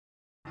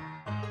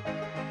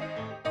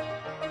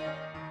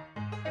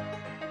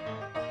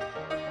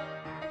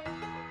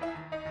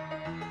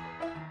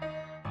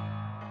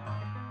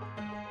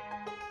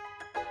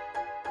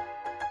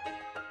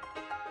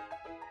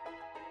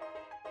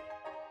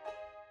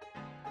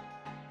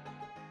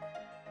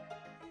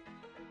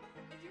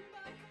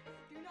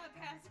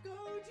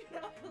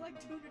not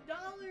collect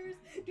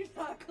 $200. Do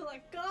not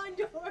collect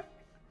Gondor.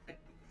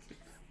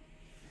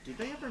 Did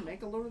they ever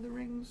make a Lord of the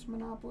Rings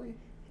Monopoly?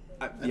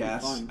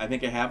 Yes, fun. I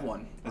think I have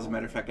one. As a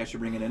matter of fact, I should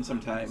bring it in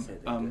sometime. Say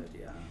they did,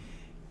 yeah.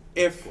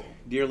 If, Cool.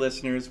 dear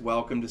listeners,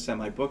 welcome to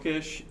Semi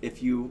Bookish.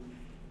 If you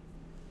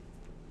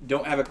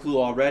don't have a clue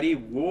already,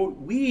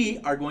 we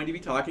are going to be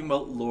talking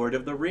about Lord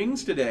of the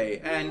Rings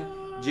today. And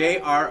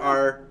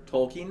J.R.R.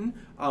 Tolkien.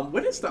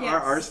 What does the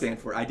Yes. RR stand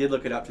for? I did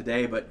look it up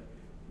today, but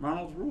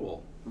Ronald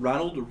Rule.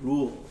 Ronald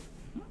Rule.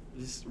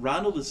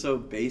 Ronald is so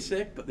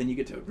basic, but then you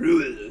get to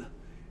Rule.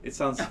 It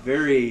sounds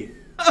very...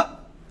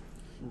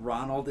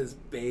 Ronald is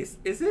base.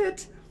 Is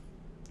it?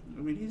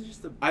 I mean, he's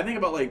just I think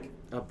about like...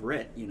 a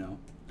Brit, you know.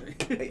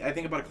 I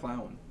think about a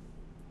clown.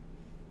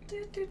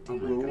 Oh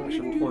my gosh,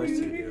 of course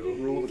you do.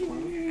 Rule the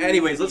Clown?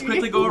 Anyways, let's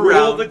quickly go Rule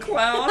around. the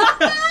clown.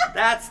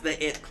 That's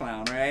the it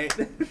clown, right?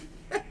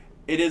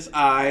 It is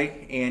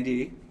I,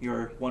 Andy,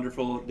 your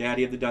wonderful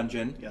daddy of the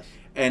dungeon. Yes.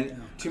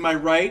 And to my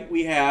right,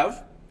 we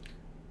have...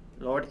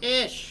 Lord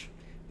Ish.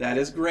 That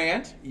is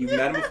Grant. You've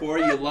met him before.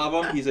 You love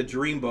him. He's a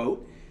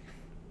dreamboat.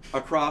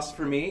 Across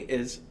from me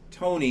is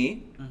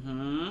Tony.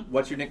 Mm-hmm.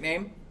 What's your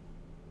nickname?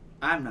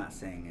 I'm not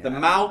saying it. The I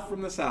mouth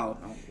from the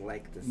south. don't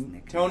like this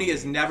nickname. Tony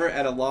is never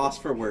at a loss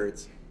for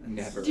words.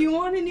 Never. Do you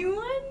want a new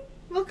one?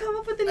 We'll come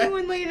up with a new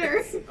one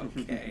later.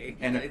 Okay.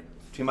 And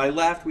to my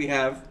left, we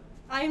have...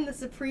 I am the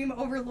supreme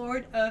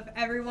overlord of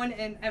everyone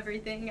and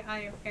everything.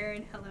 I am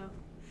Aaron. Hello.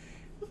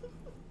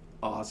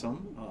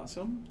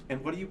 Awesome.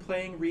 And what are you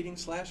playing, reading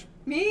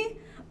 / Me?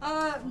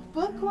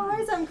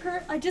 Book-wise,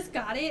 I just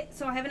got it,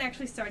 so I haven't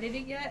actually started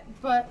it yet,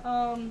 but,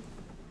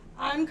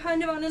 I'm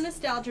kind of on a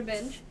nostalgia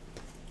binge.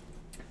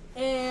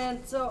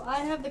 And so I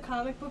have the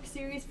comic book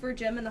series for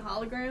Gem and the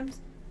Holograms.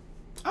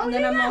 And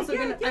then I'm also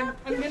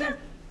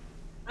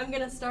I'm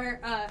gonna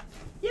start,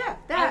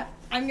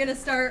 I'm gonna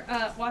start,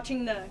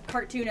 watching the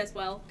cartoon as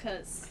well,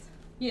 cause,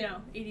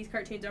 80s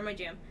cartoons are my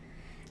jam.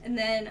 And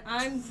then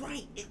I'm...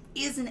 Right, it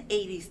is an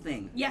 80s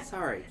thing. Yeah.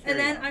 Sorry. And carry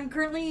then on. I'm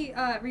currently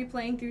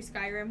replaying through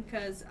Skyrim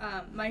because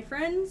my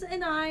friends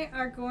and I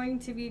are going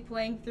to be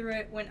playing through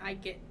it when I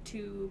get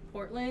to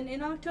Portland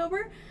in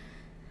October.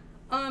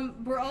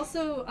 We're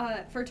also,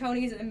 for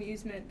Tony's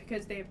amusement,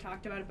 because they have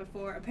talked about it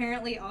before,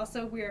 apparently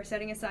also we are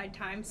setting aside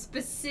time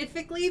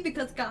specifically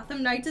because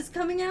Gotham Knights is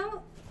coming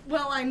out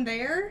while I'm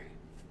there.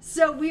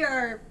 So we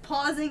are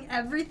pausing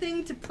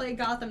everything to play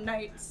Gotham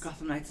Knights.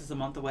 Gotham Knights is a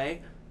month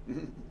away.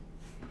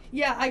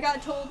 Yeah, I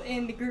got told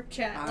in the group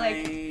chat,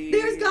 like, I-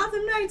 there's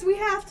Gotham Knights, we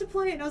have to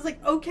play it. And I was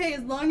like, okay,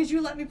 as long as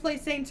you let me play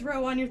Saints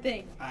Row on your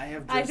thing. I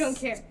don't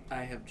care.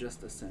 I have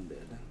just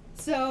ascended.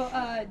 So,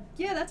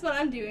 yeah, that's what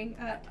I'm doing.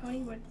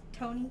 Tony,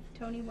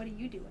 what are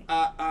you doing?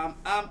 Hold on.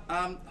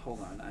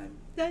 I'm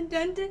Dun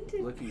dun dun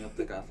dun. looking up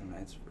the Gotham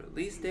Knights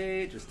release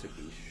date just to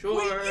be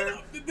sure.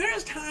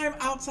 there's time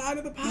outside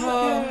of the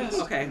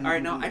Okay, all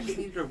right. Now I just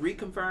need to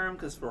reconfirm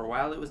because for a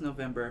while it was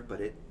November,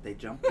 but they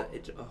jumped.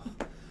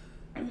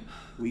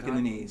 Weak in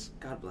the knees.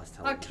 God bless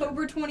television.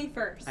 October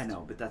 21st. I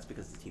know, but that's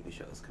because the TV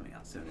show is coming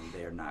out soon, and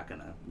they are not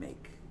gonna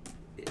make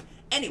it.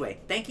 Anyway,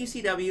 thank you,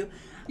 CW.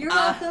 You're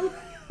welcome.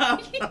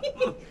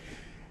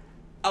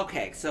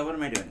 Okay, so what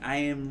am I doing? I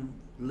am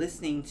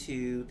listening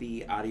to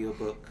the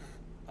audiobook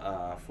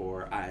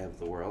for Eye of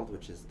the World,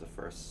 which is the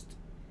first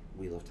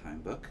Wheel of Time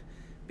book,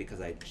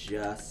 because I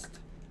just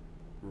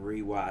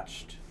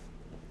rewatched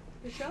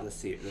The show?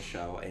 the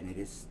show, and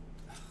it's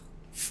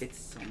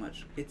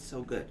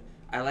so good.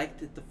 I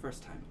liked it the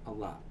first time a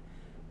lot.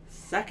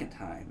 Second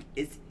time,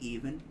 it's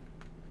even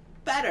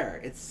better.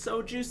 It's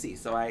so juicy,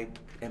 so I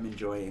am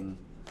enjoying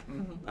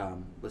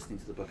listening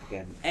to the book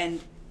again.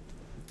 And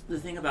the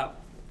thing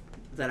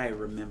that I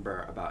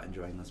remember about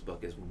enjoying this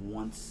book is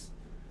once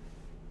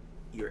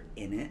you're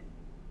in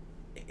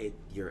it,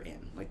 you're in.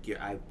 Like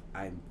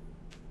I'm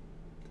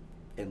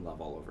in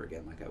love all over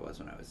again, like I was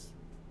when I was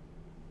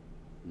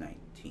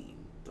 19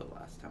 the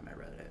last time I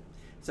read it.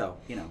 So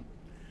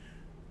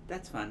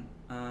that's fun.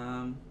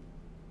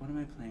 What am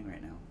I playing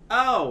right now?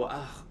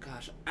 Oh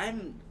gosh,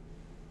 I'm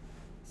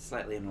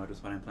slightly annoyed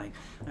with what I'm playing.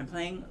 I'm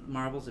playing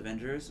Marvel's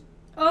Avengers.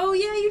 Oh,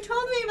 yeah, you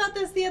told me about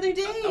this the other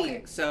day.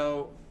 Okay,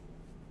 so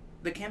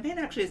the campaign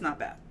actually is not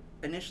bad.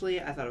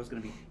 Initially, I thought it was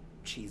going to be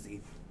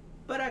cheesy,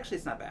 but actually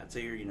it's not bad. So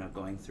you're,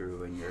 going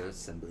through and you're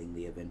assembling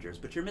the Avengers,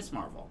 but you're Miss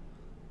Marvel.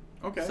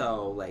 Okay.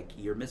 So,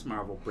 you're Miss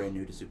Marvel, brand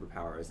new to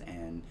superpowers,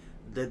 and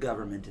the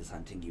government is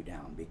hunting you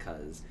down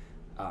because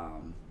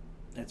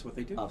That's what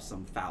they do. of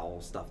some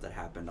foul stuff that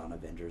happened on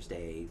Avengers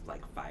Day,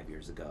 5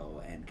 years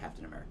ago, and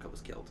Captain America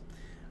was killed.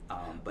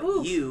 But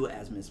Oof. you,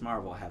 as Miss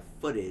Marvel, have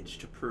footage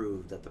to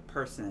prove that the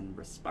person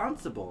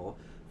responsible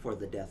for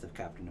the death of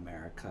Captain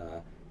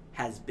America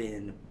has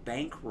been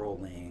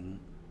bankrolling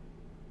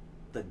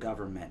the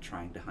government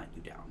trying to hunt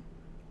you down.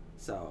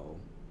 So,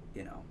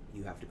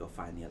 you have to go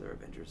find the other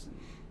Avengers and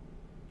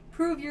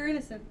Prove your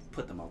innocence.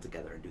 put them all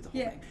together and do the whole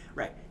Yeah. thing.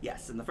 Right,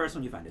 yes. And the first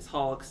one you find is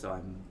Hulk, so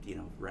I'm,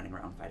 running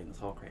around fighting with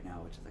Hulk right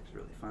now, which is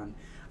actually really fun.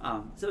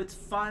 So it's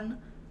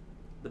fun.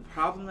 The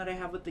problem that I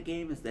have with the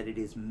game is that it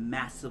is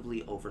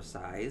massively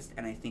oversized,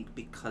 and I think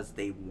because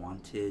they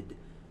wanted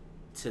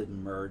to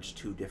merge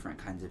two different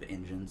kinds of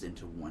engines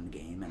into one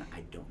game, and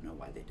I don't know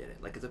why they did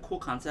it. Like, it's a cool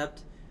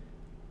concept,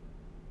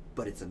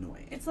 but it's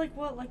annoying. It's like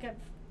what, like a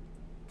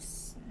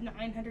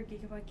 900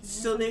 gigabyte game?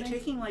 So they're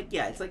taking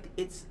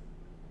it's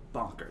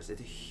bonkers.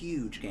 It's a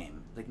huge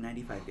game, like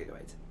 95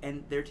 gigabytes,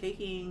 and they're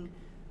taking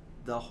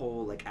the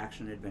whole like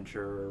action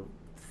adventure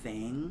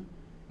thing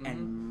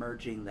and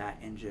merging that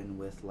engine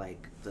with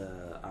like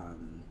the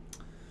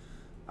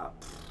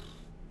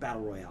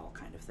battle royale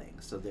kind of thing.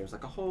 So there's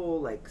like a whole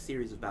like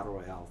series of battle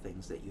royale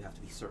things that you have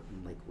to be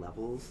certain like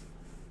levels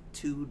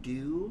to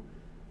do,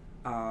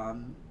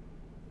 and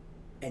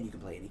you can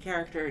play any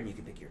character and you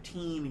can pick your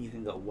team and you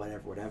can go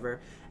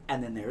whatever.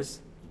 And then there's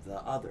the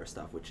other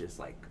stuff, which is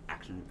like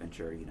action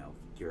adventure. You know,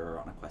 you're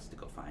on a quest to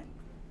go find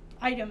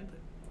item.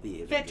 The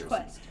Fetch Avengers.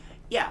 quest.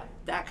 Yeah,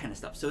 that kind of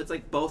stuff. So it's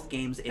like both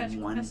games Fetch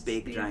in one Quest,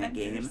 big the giant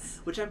game,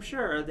 Avengers. which I'm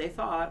sure they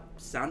thought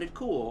sounded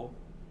cool.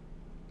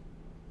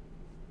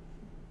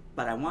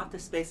 But I want the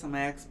space on my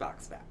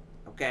Xbox back,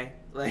 okay?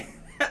 Like,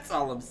 that's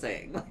all I'm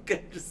saying. Like,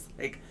 I'm just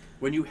like...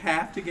 When you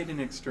have to get an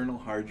external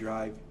hard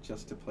drive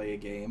just to play a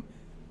game,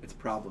 it's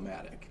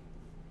problematic.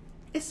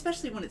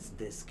 Especially when it's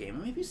this game. I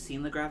mean, have you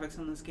seen the graphics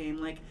on this game?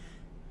 Like,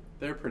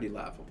 They're pretty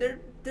laughable.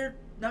 they're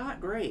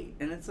not great.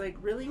 And it's like,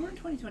 really? We're in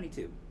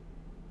 2022.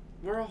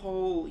 We're a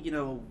whole, you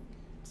know,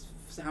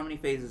 how many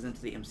phases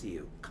into the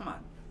MCU? Come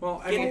on.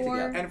 Well, I Get mean, it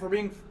together. and if we're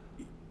being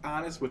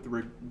honest with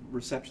the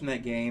reception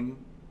that game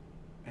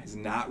has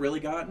not really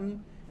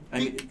gotten. I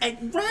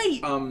mean, Right!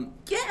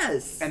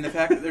 Yes! And the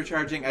fact that they're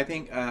charging, I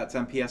think it's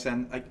on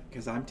PSN,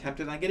 because I'm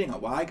tempted on getting it.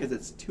 Why? Because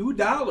it's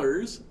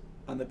 $2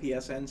 on the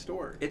PSN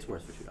store. It's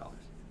worth for $2,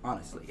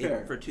 honestly.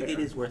 Fair, It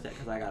is worth it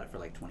because I got it for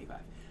like $25.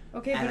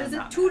 Okay, And but I'm is it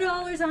not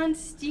 $2 on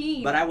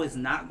Steam? But I was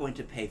not going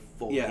to pay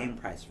full Yeah. game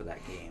price for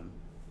that game,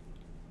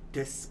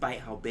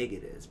 despite how big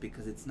it is,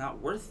 because it's not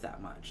worth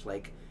that much.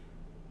 Like,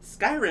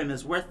 Skyrim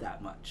is worth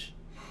that much.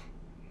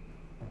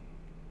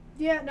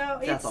 Yeah, no,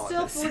 That's it's all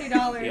still it is.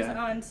 $40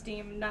 Yeah. on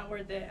Steam. Not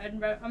worth it. I'm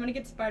gonna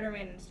get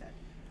Spider-Man instead.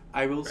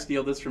 I will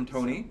steal this from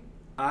Tony.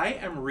 I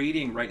am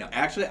reading right now.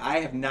 Actually, I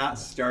have not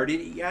started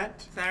it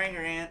yet. Sorry,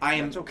 Grant. I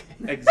am That's okay.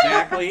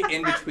 exactly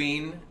in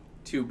between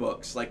two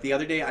books. Like the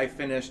other day, I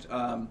finished.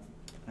 I'd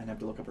have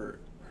to look up her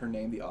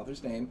name, the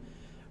author's name.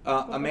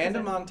 book Amanda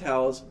is it?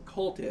 Montell's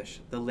Cultish: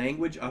 The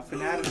Language of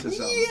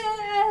Fanaticism.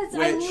 Yes,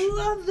 Which- I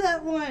love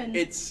that one.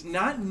 It's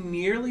not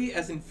nearly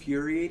as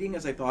infuriating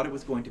as I thought it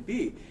was going to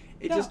be.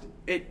 No.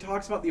 It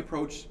talks about the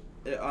approach,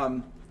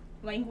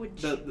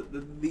 language.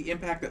 the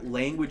impact that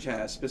language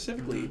has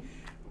specifically,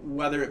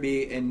 whether it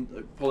be in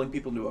pulling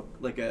people into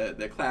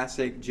the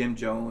classic Jim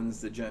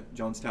Jones, the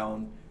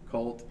Jonestown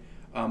cult,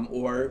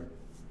 or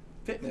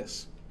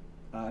fitness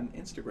on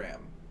Instagram,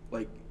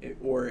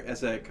 or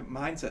as a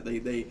mindset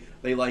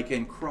they like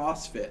in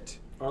CrossFit,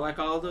 Or like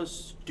all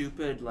those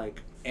stupid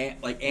like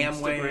Amway.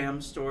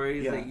 Instagram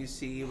stories Yeah. that you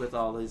see with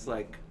all these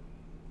like,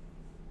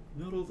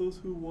 not all those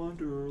who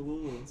wander are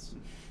lost.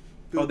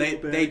 Oh,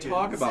 they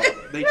talk about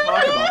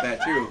that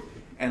too,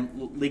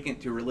 and link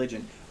it to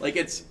religion. Like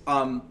it's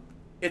a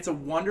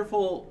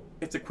wonderful.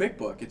 It's a quick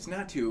book. It's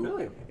not too.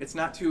 Really? It's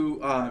not too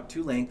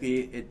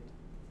lengthy.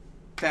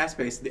 Fast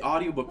paced. The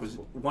audiobook was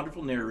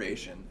wonderful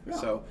narration. Yeah.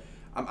 So,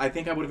 I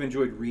think I would have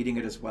enjoyed reading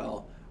it as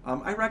well.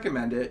 I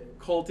recommend it.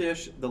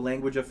 Cultish: The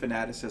Language of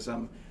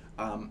Fanaticism.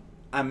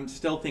 I'm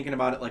still thinking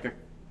about it like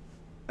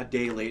a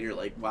day later,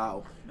 like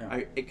wow,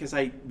 Yeah. because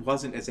I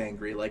wasn't as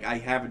angry. Like I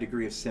have a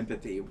degree of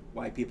sympathy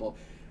why people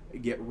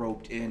get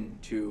roped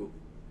into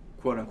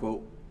quote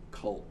unquote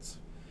cults.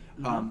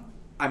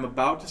 I'm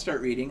about to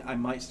start reading. I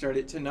might start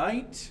it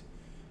tonight.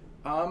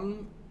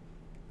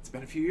 It's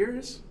been a few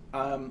years.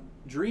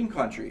 Dream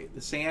Country,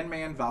 The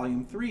Sandman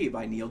Volume 3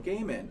 by Neil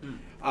Gaiman.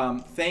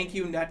 Thank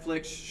you,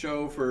 Netflix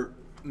show, for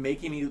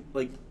making me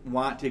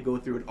want to go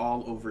through it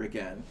all over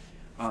again.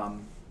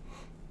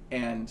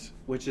 And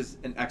which is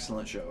an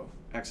excellent show.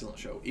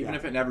 Even Yeah.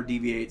 if it never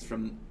deviates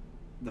from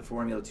the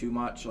formula too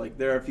much. Like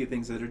there are a few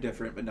things that are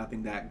different, but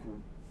nothing that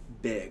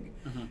big.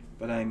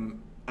 But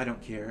I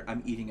don't care.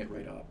 I'm eating it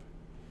right up.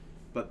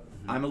 But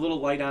I'm a little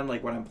light on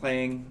like what I'm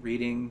playing,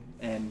 reading,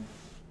 and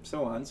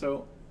so on.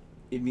 So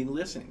it'd be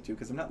listening to,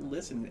 because I'm not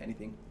listening to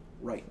anything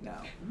right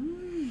now.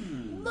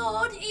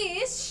 Lord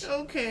Ish.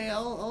 Okay,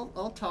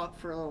 I'll talk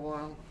for a little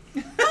while.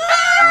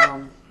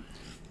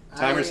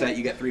 Timer set.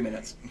 You get 3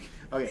 minutes.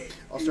 Okay,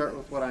 I'll start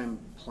with what I'm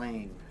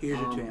playing. Here's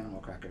your 2 animal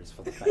crackers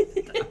for the fight.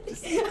 I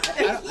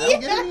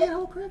don't get any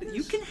animal crackers.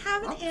 You can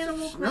have an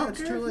animal cracker. No, it's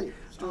too late.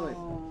 It's too late.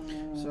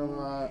 So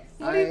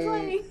What are you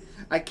playing?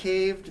 I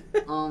caved.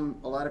 A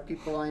lot of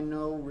people I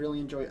know really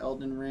enjoy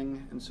Elden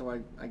Ring, and so I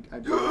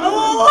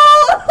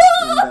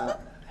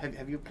and,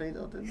 have you played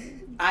Elden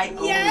Ring? I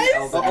own Yes!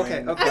 Elden Oh, okay,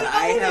 Ring, okay. but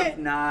I I own have it.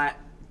 not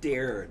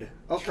dared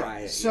try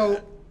it. So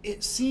yet.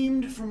 it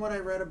seemed, from what I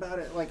read about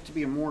it, like to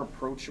be a more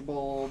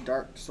approachable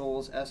Dark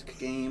Souls-esque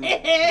game. I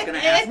was gonna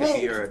ask Well,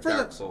 if you're a for the-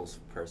 Dark Souls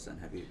person.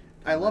 Have you?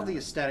 I love the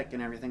aesthetic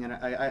and everything, and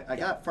I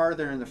got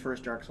farther in the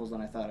first Dark Souls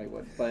than I thought I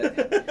would,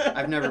 but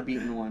I've never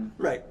beaten one.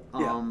 Right.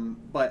 Yeah.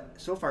 But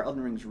so far,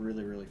 Elden Ring's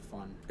really, really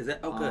fun. Is it?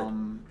 Oh,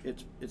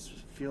 good. It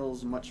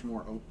feels much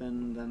more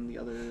open than the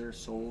other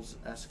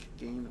Souls-esque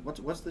game.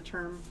 What's the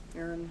term,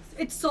 Aaron?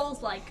 It's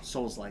Souls-like.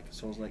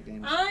 Souls-like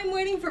games. I'm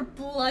waiting for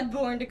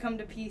Bloodborne to come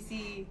to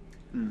PC.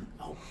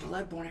 Oh,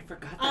 Bloodborne! I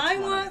forgot. That's I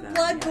one want of them.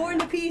 Bloodborne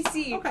Yeah. to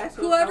PC. Okay,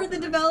 so Whoever it's the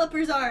Elden Ring.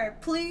 developers are,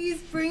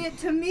 please bring it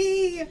to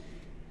me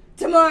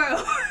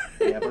tomorrow.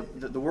 Yeah,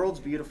 but the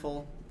world's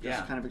beautiful. Just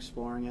Yeah. kind of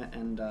exploring it,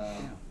 and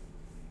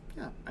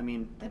yeah, I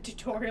mean, The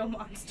tutorial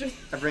monster.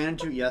 I've ran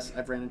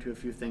into a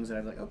few things that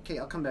I'm like, okay,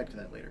 I'll come back to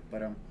that later.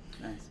 But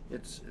Nice.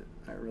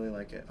 I really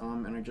like it.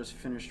 And I just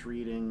finished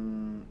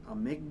reading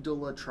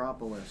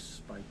Amygdalatropolis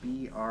by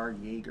B.R.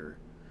 Yeager.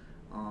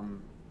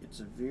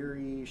 It's a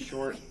very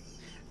short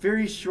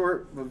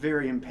but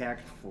very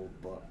impactful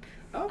book.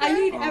 Okay. I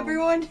need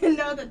everyone to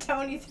know that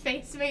Tony's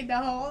face made the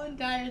whole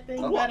entire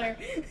thing Oh. better.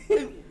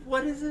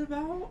 What is it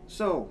about?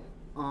 So,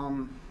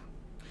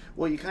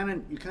 well, you kind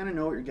of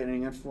know what you're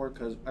getting in for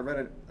because I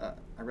read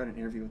an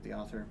interview with the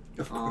author.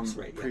 Of course,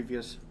 right, yeah.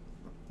 Previous,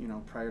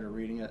 prior to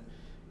reading it,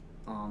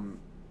 and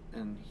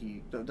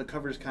the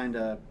cover's kind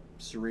of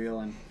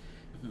surreal, and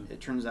it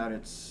turns out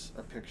it's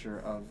a picture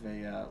of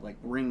a like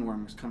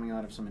ringworms coming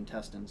out of some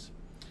intestines.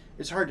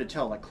 It's hard to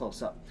tell like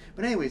close up,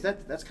 but anyways,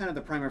 that's kind of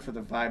the primer for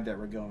the vibe that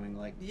we're going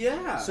like.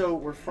 Yeah. So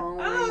we're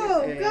following.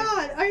 Oh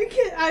God! Are you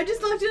kidding? I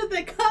just looked at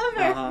the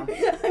cover. Uh-huh.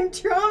 I'm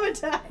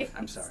traumatized.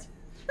 I'm sorry.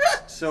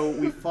 So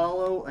we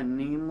follow a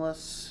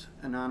nameless,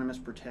 anonymous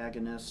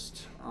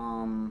protagonist.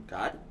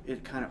 God.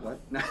 It kind of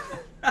what?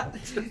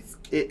 Just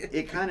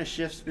it kind of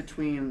shifts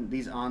between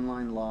these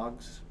online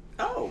logs.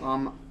 Oh.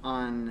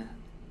 On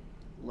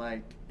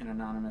like an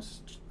anonymous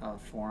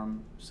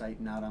forum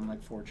site, not on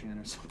like 4chan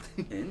or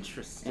something.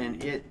 Interesting.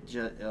 And it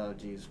just it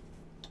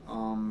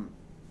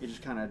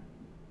just kind of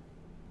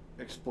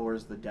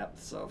explores the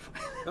depths of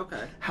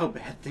Okay. how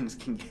bad things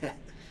can get.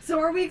 So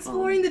are we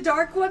exploring the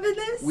dark web in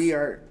this? We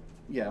are,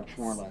 yeah,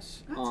 more or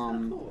less. That's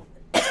kind of cool.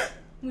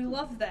 We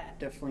love that.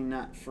 Definitely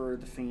not for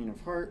the faint of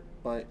heart,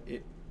 but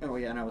it. Oh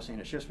yeah, and I was saying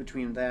it shifts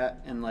between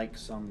that and like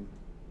some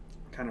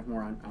kind of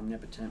more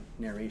omnipotent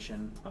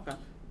narration. Okay.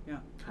 Yeah.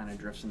 Kind of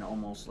drifts into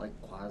almost like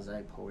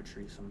quasi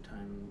poetry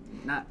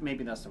sometimes. Not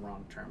maybe that's the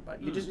wrong term,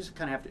 but you just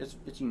kind of have to.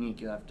 It's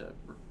unique. You have to.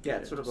 Yeah,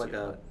 read it's it sort of to like see it,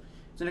 a. but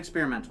it's an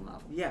experimental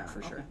novel. Yeah,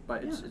 for sure. okay.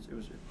 But Yeah. it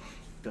was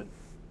good.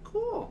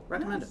 Cool.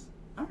 Recommend Nice.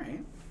 All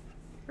right.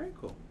 Very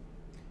cool.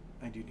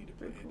 I do need to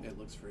play Very cool. it. It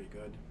looks very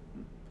good.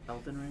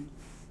 Elden Ring.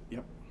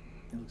 Yep.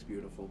 It looks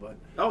beautiful, but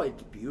Oh,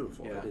 it's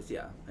beautiful. Yeah. It is.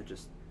 Yeah. I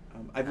just.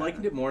 I've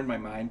likened it more in my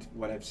mind.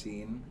 What I've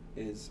seen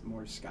is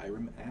more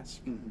Skyrim-esque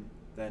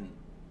than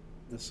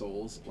the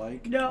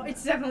Souls-like. No,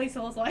 it's definitely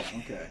Souls-like.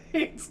 Okay.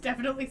 It's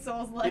definitely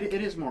Souls-like. It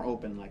is more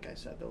open, like I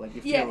said, though. Like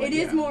you Yeah, feel like, it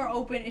is more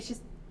open. It's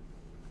just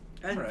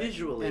And Right.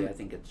 visually, And- I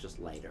think it's just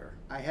lighter.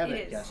 I haven't.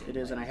 It is. Yes, it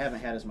is, and I haven't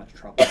had as much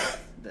trouble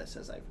with this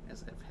as I've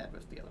had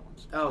with the other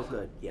ones. Oh,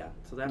 good. Yeah.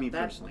 So that Me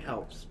that personally,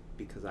 helps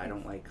because I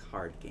don't like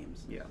hard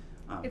games. Yeah.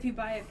 if you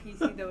buy a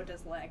PC though, it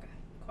does lag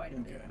quite a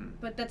bit. Okay.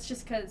 But that's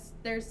just because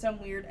there's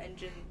some weird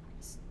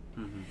engines.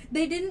 Mm-hmm.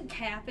 They didn't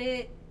cap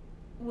it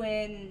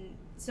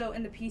so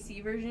in the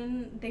PC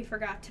version they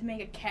forgot to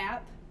make a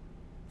cap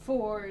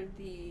for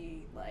the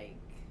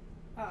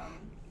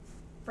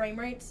frame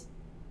rates.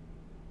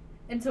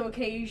 And so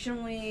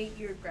occasionally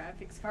your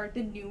graphics card,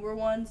 the newer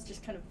ones,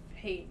 just kind of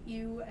hate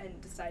you and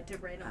decide to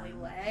randomly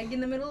lag in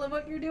the middle of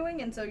what you're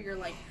doing, and so you're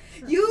like,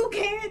 you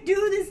can't do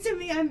this to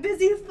me, I'm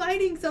busy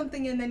fighting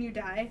something, and then you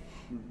die.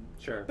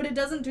 Sure. But it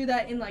doesn't do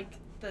that in like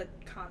the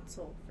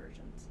console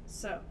versions.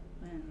 So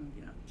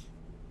You know,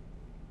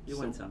 you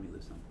win some, you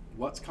lose some.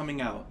 What's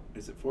coming out?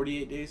 Is it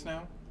 48 days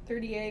now?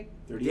 38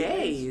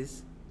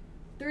 Days.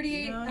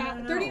 38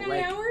 No, 39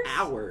 like hours?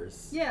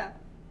 Hours. Yeah.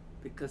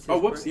 Because. Oh,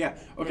 whoops. Yeah.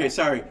 Okay. Yeah.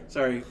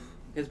 Sorry.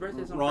 His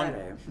birthday's on Wrong.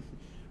 Friday.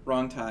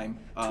 Wrong time.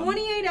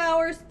 28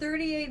 hours,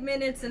 38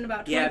 minutes, and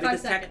about 25 Yeah,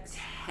 because seconds.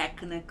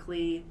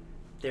 technically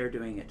they're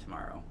doing it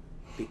tomorrow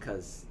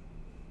because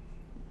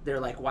they're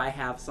like, why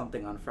have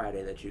something on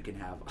Friday that you can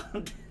have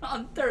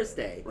on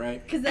Thursday?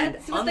 Right. Because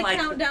that's And what the unlike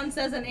countdown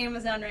says on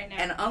Amazon right now.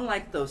 And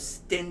unlike those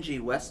stingy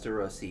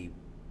Westerosi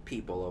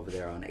people over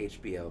there on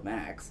HBO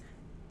Max,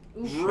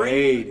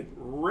 Shade.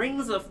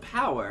 Rings of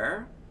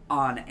Power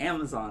on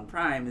Amazon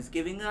Prime is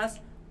giving us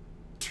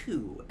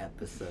 2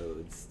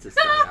 episodes to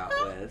start out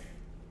with.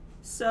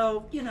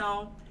 So,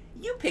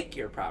 you pick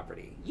your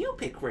property. You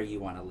pick where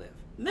you want to live.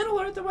 Middle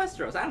Earth or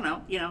Westeros. I don't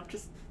know.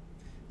 Just...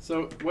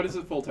 So, what is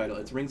the full title?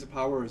 It's Rings of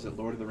Power, or is it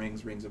Lord of the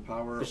Rings, Rings of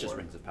Power? It's just or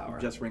Rings of Power.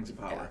 Just Rings of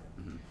Power.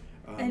 Yeah.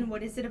 Mm-hmm. And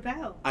what is it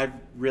about?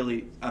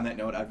 On that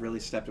note, I've really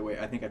stepped away.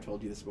 I think I've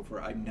told you this before.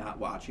 I'm not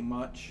watching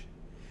much.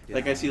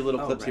 Like, I Yeah. see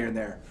little Oh, clips here right. and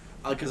there.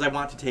 Because I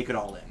want to take it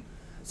all in.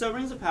 So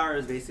Rings of Power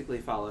basically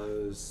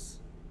follows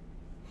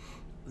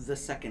the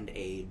Second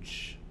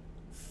Age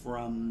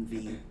from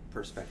the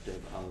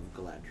perspective of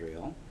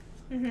Galadriel,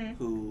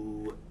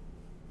 who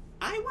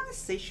I want to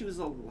say she was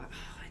alive.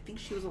 I think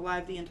she was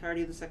alive the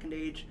entirety of the Second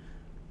Age,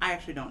 I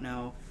actually don't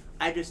know.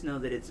 I just know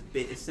that it's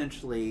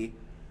essentially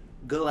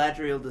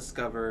Galadriel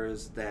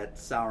discovers that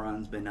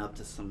Sauron's been up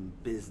to some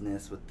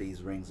business with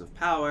these rings of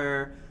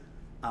power,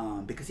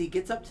 because he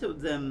gets up to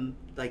them,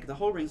 like the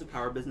whole rings of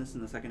power business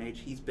in the Second Age.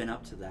 He's been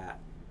up to that.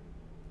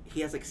 He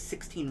has like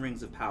 16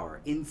 rings of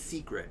power in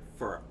secret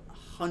for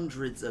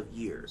hundreds of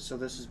years. So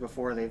this is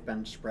before they've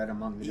been spread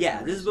among the Yeah,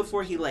 different this is races.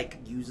 before he like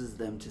uses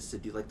them to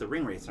seduce. Like the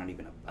ring wraiths aren't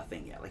even a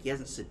thing yet. Like he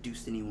hasn't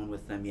seduced anyone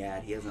with them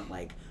yet. He hasn't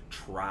like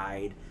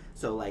tried.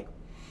 So like,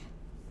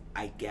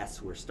 I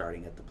guess we're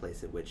starting at the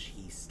place at which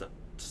he's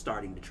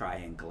starting to try,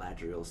 and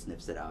Galadriel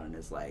sniffs it out and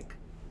is like,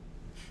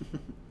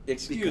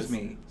 Excuse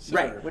me, sir.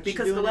 right? what you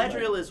Because doing,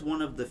 Galadriel like- is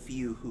one of the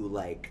few who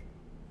like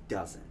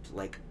doesn't.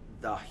 Like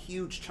the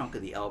huge chunk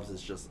of the elves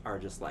are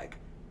just like,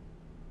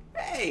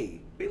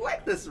 hey, we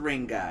like this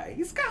ring guy.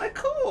 He's kind of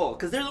cool.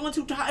 Because they're the ones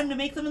who taught him to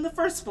make them in the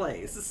first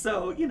place.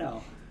 So,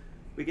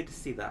 we get to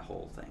see that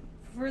whole thing.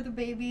 For the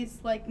babies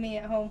like me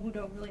at home who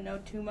don't really know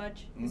too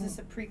much, is this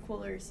a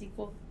prequel or a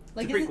sequel?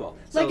 Like, It's a is it- prequel. like,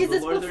 So is the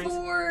this Lord of the Rings-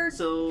 before?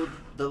 So,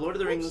 the Lord of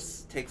the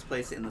Rings takes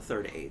place in the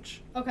Third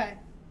Age, Okay.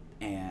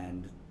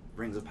 and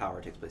Rings of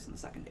Power takes place in the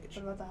Second Age.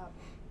 What about the Hobbit?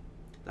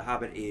 The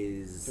Hobbit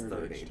is Third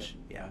Third Age, Age. too.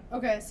 Yeah.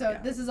 Okay, so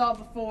Yeah. this is all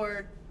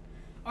before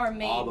our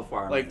main. All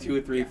before our Like main-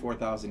 2,000, 3,000, yeah.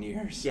 4,000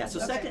 years. Yeah,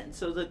 so Okay.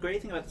 so the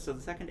great thing about the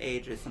Second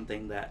Age is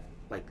something that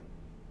like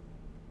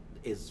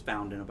is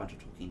found in a bunch of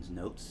Tolkien's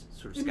notes,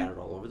 sort of scattered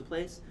all over the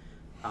place.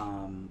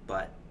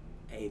 But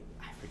I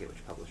forget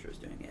which publisher is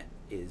doing it,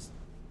 is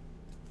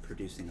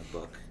producing a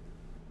book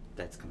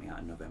that's coming out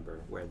in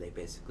November where they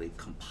basically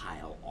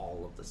compile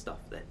all of the stuff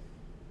that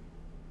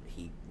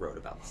he wrote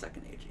about the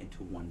Second Age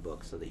into one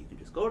book, so that you can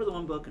just go to the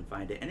one book and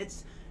find it, and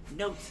it's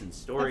notes and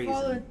stories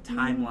Fall and of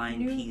timeline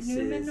pieces.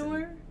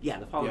 Numenor? And, yeah,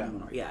 the Fall Yeah. of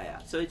Numenor. Yeah.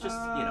 So it's just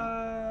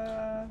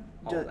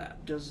all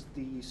that. Does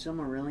the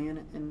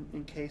Silmarillion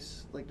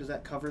encase, like, does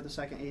that cover the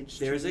Second Age?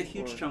 There's too, a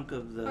huge or- chunk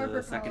of the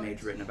HarperCollins. Second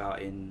Age written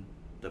about in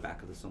the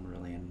back of the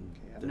Silmarillion.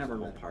 Okay, I've There's never a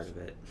whole read part it. of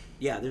it.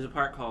 Yeah, there's a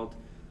part called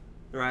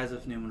The Rise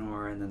of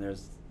Numenor, and then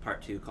there's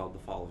part 2 called The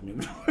Fall of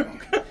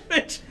Numenor.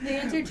 The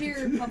answer to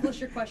your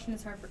publisher question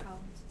is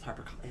HarperCollins. It's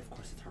HarperCollins. Of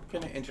course, it's HarperCollins.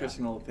 Kind of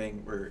interesting little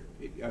thing where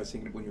I was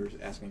thinking when you were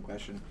asking a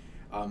question.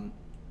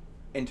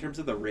 In terms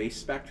of the race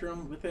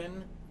spectrum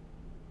within,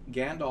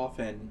 Gandalf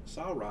and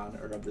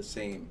Sauron are of the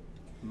same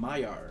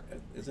Maiar.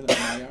 Isn't it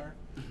Maiar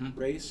Mhm.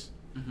 race?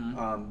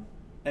 Mhm.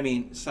 I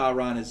mean,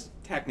 Sauron is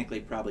technically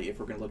probably, if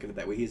we're going to look at it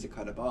that way, he's a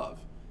cut above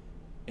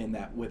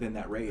within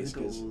that I race.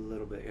 think a 'Cause,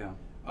 little bit, yeah.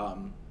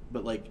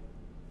 but like,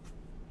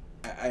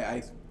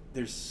 I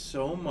there's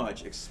so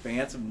much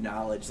expansive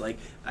knowledge. Like,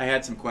 I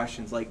had some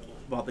questions like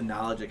about the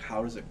knowledge. Like,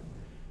 how does it?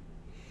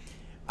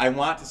 I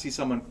want to see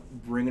someone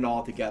bring it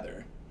all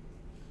together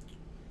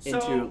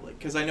into,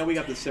 because I know we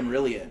got the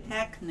Silmarillion.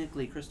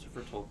 Technically,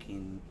 Christopher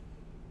Tolkien's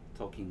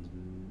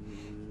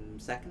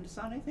second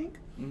son, I think,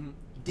 Mm-hmm.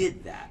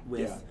 did that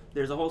with. Yeah.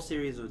 There's a whole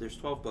series of. There's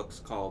 12 books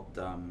called.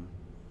 Oh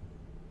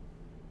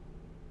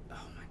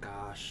my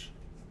gosh.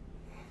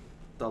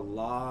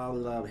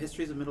 The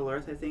Histories of Middle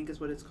Earth, I think, is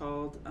what it's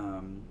called.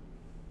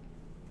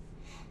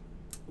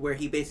 Where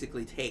he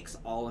basically takes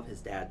all of his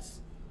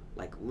dad's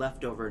like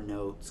leftover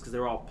notes, because they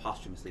were all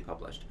posthumously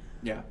published.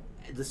 Yeah.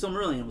 The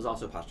Silmarillion was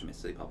also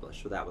posthumously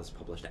published, so that was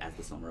published as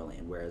the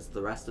Silmarillion, whereas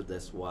the rest of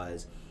this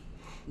was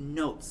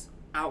notes,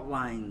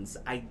 outlines,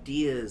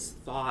 ideas,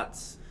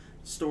 thoughts,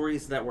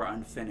 stories that were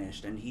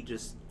unfinished, and he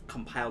just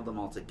compiled them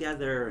all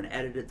together and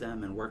edited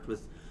them and worked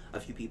with a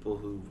few people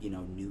who,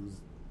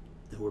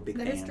 who were big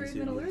The fans. History of who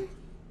Middle knew- Earth?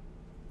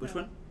 Which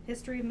No. one?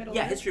 History of Middle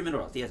Yeah, Earth? History of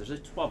Middle Earth. Yeah, there's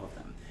like 12 of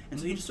them. And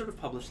so he just sort of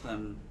published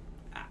them,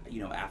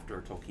 after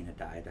Tolkien had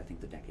died, I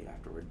think the decade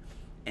afterward.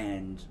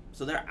 And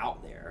so they're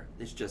out there.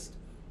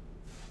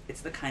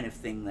 It's the kind of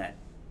thing that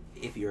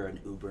if you're an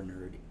uber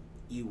nerd,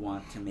 you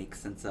want to make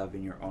sense of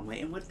in your own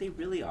way. And what they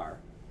really are,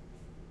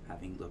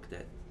 having looked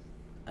at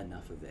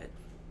enough of it,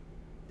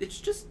 it's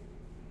just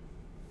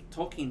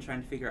Tolkien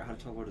trying to figure out how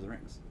to tell Lord of the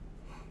Rings.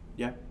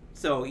 Yeah.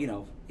 So,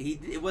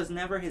 it was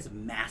never his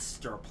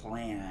master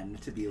plan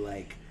to be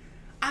like,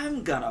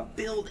 I'm gonna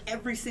build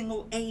every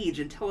single age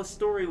and tell a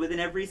story within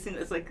every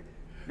single. It's like,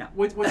 no.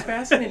 What's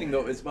fascinating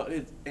though is about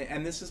it,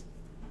 and this is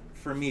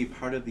for me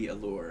part of the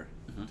allure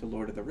Mhm. to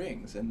Lord of the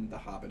Rings and The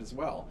Hobbit as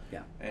well.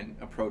 Yeah. And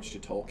approach to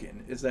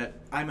Tolkien is that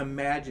I'm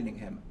imagining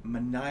him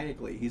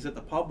maniacally. He's at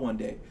the pub one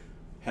day,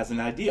 has an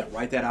idea,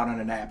 write that out on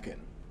a napkin.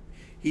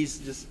 He's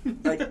just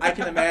like, I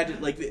can imagine,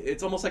 like,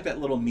 it's almost like that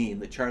little meme,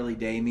 the Charlie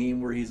Day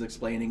meme, where he's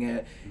explaining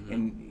it, Mhm.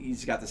 and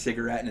he's got the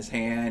cigarette in his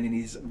hand, and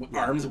he's Yeah.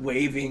 arms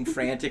waving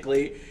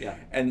frantically, Yeah.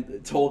 and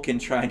Tolkien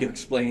trying to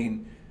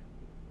explain,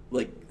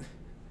 like,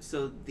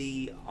 So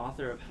the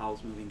author of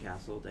Howl's Moving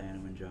Castle, Diana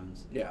Wynne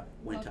Jones, yeah.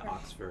 went to Okay.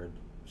 Oxford.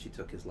 She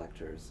took his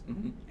lectures,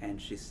 Mhm.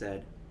 and she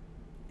said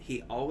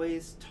he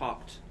always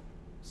talked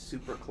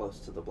super close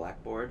to the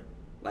blackboard,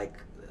 like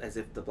as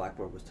if the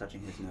blackboard was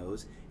touching his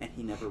nose, and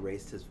he never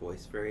raised his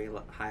voice very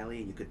highly,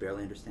 and you could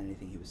barely understand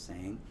anything he was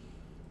saying.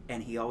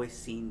 And he always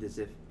seemed as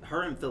if,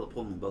 her and Philip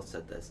Pullman both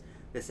said this,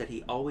 they said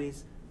he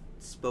always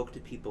spoke to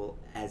people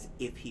as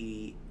if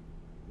he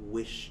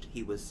wished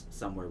he was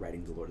somewhere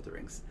writing The Lord of the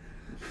Rings.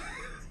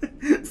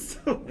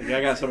 So Like,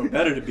 I got something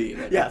better to be.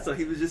 Like, yeah, so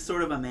he was just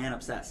sort of a man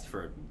obsessed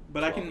for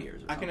But 12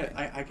 years or something.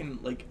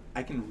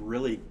 I can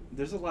really.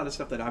 There's a lot of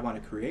stuff that I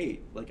want to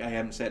create. Like, I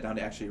haven't sat down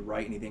to actually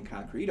write anything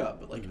concrete up,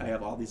 but like I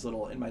have all these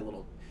little in my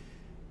little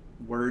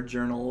word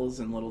journals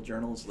and little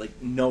journals,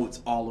 like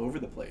notes all over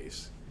the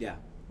place. Yeah.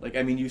 Like,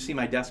 I mean, you see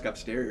my desk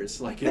upstairs,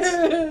 like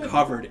it's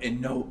covered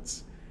in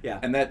notes. Yeah.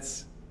 And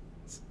that's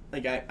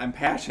like I'm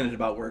passionate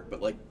about work,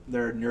 but like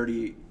there are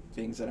nerdy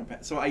things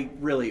that so I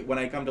really, when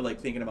I come to like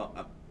thinking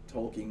about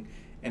Tolkien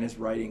and his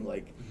writing,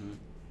 like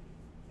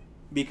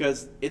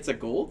because it's a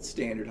gold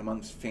standard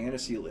amongst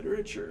fantasy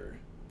literature.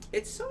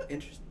 It's so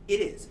interesting. It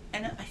is.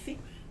 And I think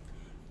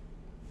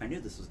I knew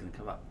this was going to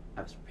come up.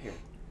 I was prepared.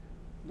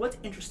 What's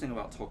interesting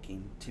about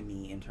Tolkien to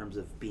me in terms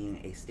of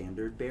being a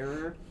standard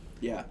bearer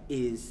Yeah.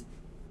 is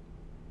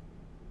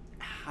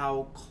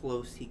how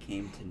close he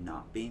came to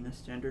not being a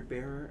standard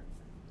bearer,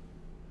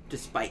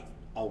 despite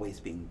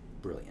always being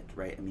brilliant,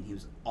 right? I mean, he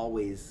was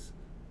always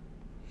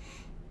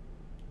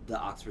the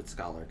Oxford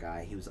Scholar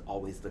guy. He was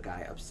always the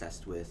guy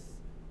obsessed with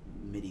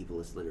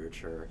medievalist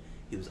literature.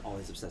 He was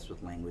always obsessed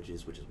with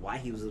languages, which is why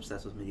he was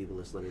obsessed with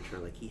medievalist literature.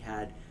 Like, he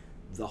had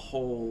the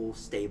whole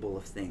stable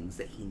of things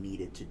that he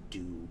needed to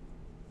do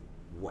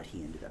what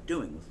he ended up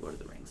doing with Lord of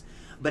the Rings.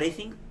 But I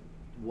think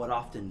what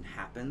often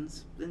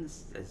happens, and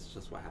this is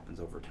just what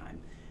happens over time,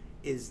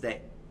 is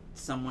that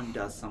someone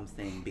does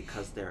something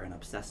because they're an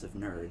obsessive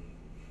nerd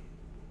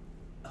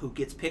who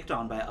gets picked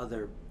on by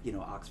other,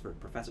 Oxford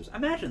professors.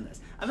 Imagine this.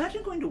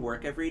 Imagine going to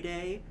work every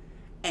day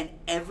and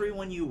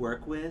everyone you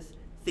work with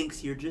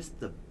thinks you're just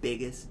the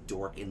biggest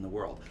dork in the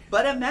world.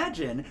 But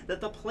imagine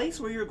that the place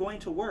where you're going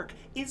to work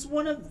is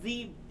one of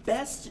the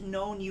best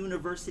known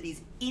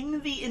universities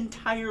in the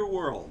entire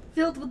world.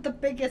 Filled with the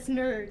biggest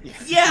nerds.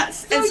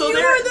 Yes! So and so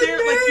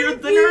you're you're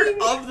the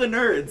nerd of the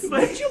nerds.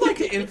 Would you like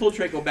to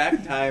infiltrate, go back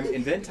in time,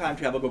 invent time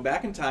travel, go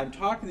back in time,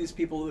 talk to these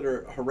people that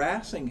are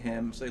harassing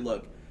him, say,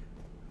 look,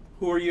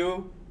 who are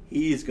you?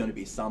 He's going to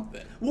be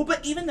something. Well,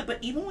 but even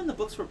when the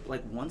books were,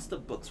 like, once the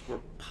books were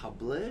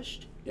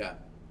published, Yeah.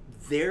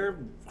 their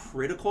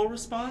critical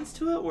response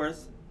to it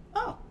was,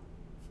 oh,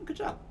 good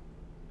job.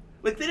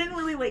 Like, they didn't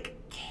really, like,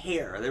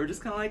 care. They were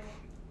just kind of like,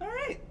 all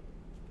right.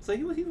 So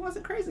he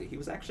wasn't crazy. He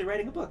was actually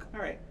writing a book.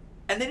 All right.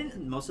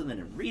 And most of them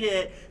didn't read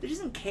it. They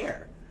just didn't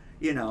care,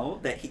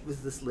 that he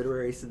was this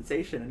literary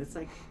sensation. And it's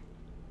like,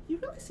 you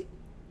really see,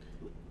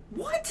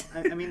 what?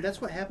 I mean, that's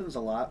what happens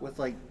a lot with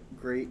like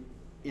great,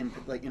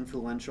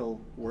 influential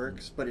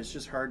works, but it's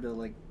just hard to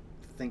like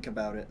think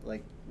about it,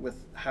 like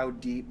with how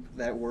deep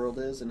that world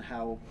is and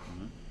how,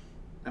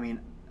 I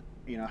mean,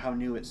 how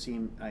new it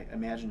seemed. I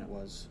imagine it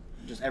was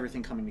just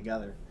everything coming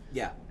together.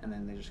 Yeah. And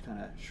then they just kind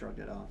of shrugged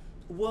it off.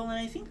 Well, and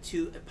I think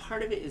too,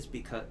 part of it is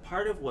because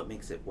part of what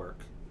makes it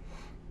work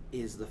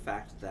is the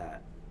fact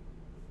that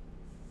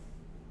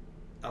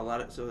a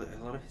lot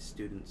of his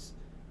students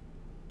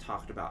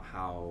talked about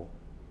how,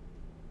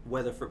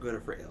 whether for good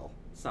or for ill,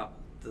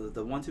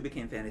 the ones who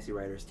became fantasy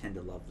writers tend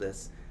to love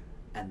this,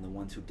 and the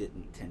ones who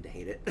didn't tend to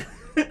hate it.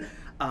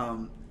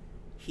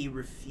 He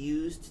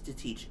refused to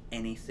teach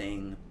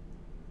anything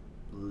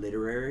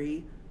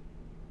literary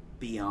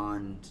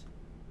beyond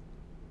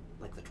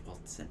like the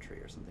 12th century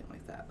or something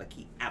like that. Like,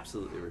 he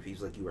absolutely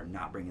refused. Like, you are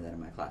not bringing that in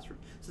my classroom.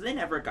 So they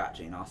never got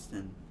Jane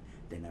Austen.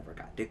 They never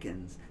got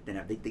Dickens. They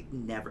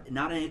never,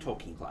 not in a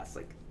Tolkien class,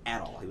 like,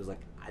 at all. He was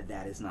like,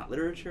 that is not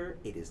literature.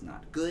 It is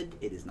not good.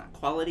 It is not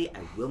quality. I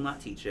will not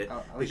teach it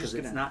because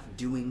it's not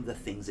doing the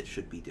things it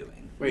should be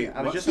doing. Wait,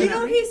 I was what? just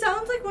He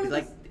sounds like one of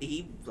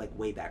Like,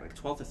 way back, like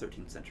 12th or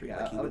 13th century.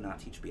 Yeah, Like, he would not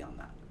teach beyond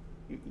that.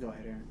 Go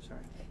ahead, Aaron. Sorry.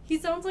 He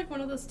sounds like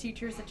one of those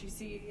teachers that you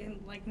see in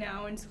like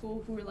now in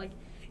school who are like,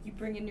 you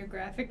bring in your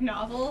graphic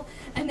novel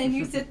and then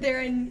you sit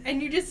there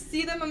and you just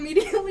see them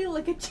immediately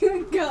look at you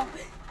and go,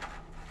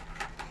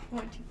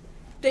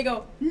 they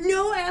go,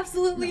 no,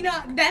 absolutely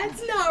not.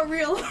 That's not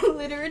real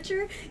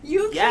literature.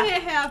 You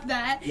can't have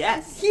that.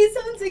 Yes. He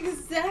sounds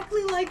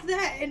exactly like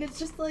that, and it's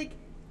just like,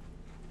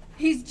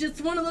 he's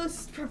just one of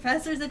those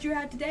professors that you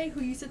have today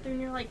who you sit there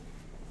and you're like,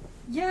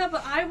 yeah,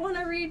 but I want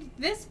to read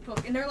this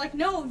book. And they're like,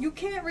 no, you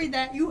can't read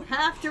that. You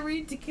have to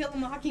read To Kill a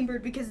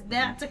Mockingbird because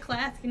that's a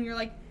classic. And you're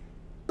like,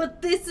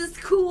 but this is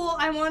cool.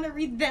 I want to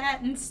read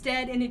that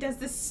instead. And it does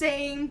the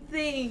same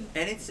thing.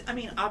 And it's, I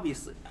mean,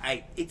 obviously,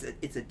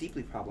 it's a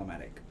deeply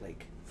problematic,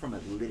 like, from a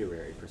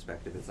literary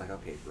perspective, it's like,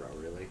 okay, bro,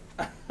 really?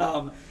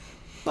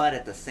 But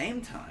at the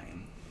same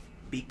time,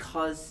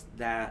 because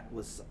that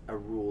was a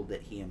rule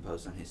that he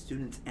imposed on his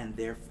students and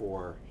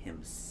therefore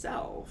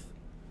himself,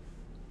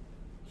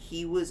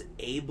 he was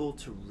able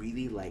to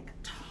really, like,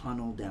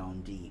 tunnel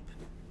down deep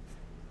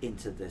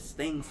into this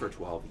thing for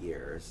 12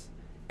 years,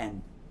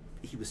 and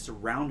he was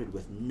surrounded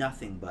with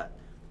nothing but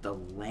the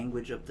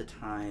language of the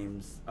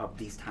times, of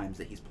these times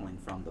that he's pulling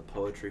from, the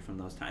poetry from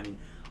those times. I mean,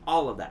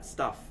 all of that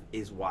stuff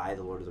is why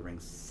The Lord of the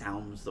Rings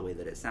sounds the way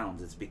that it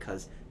sounds. It's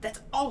because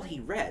that's all he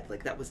read.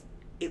 Like,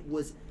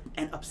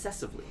 and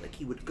obsessively, like,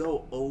 he would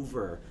go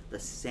over the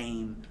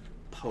same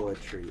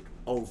poetry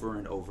over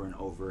and over and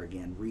over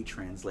again,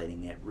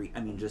 retranslating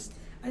it. Just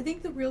I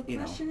think the real You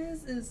know. question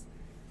is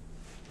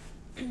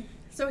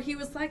so he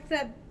was like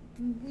that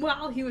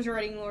while he was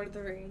writing Lord of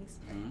the Rings.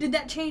 Mhm. Did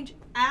that change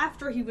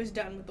after he was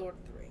done with Lord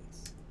of the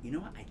Rings? you know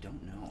what? I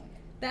don't know.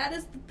 That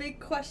is the big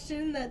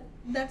question.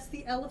 That's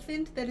the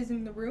elephant that is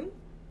in the room.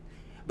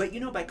 But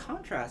by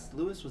contrast,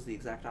 Lewis was the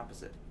exact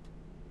opposite.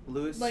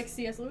 Lewis Like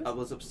C.S. Lewis?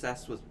 was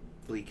obsessed with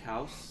Bleak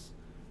House.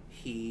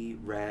 He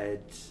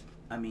read,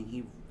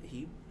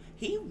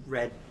 he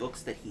read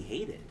books that he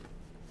hated,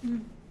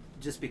 Mm.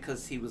 just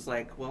because he was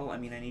like, well, I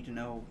need to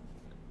know.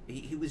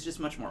 He was just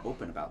much more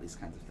open about these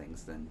kinds of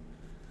things than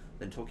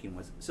Tolkien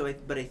was.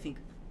 But I think,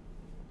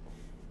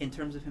 in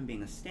terms of him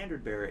being a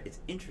standard bearer, it's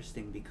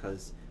interesting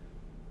because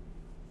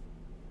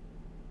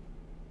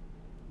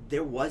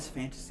there was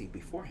fantasy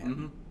before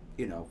him.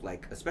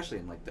 Especially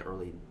in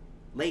the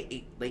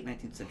late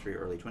 19th century,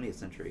 early 20th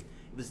century,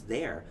 it was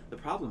there. The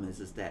problem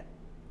is that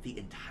the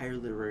entire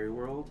literary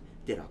world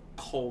did a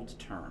cold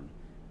turn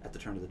at the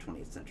turn of the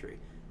 20th century,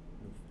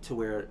 to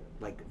where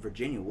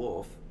Virginia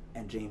Woolf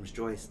and James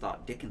Joyce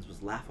thought Dickens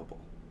was laughable.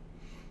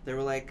 They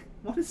were like,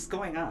 what is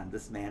going on?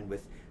 This man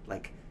with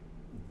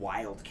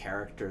wild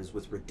characters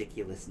with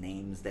ridiculous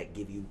names that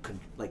give you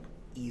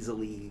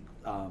easily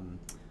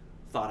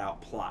thought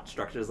out plot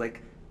structures.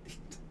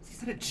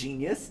 He's not a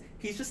genius.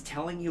 He's just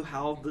telling you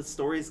how the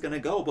story's gonna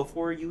go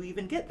before you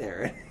even get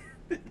there.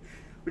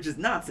 Which is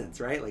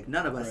nonsense, right?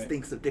 None of us Right.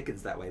 thinks of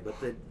Dickens that way. But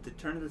the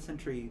turn of the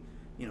century,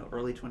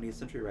 early 20th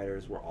century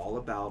writers were all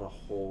about a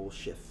whole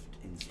shift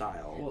in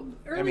style. Well,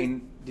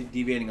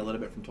 deviating a little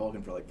bit from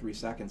Tolkien for 3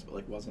 seconds,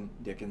 but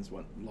wasn't Dickens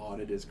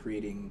lauded as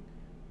creating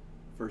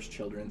first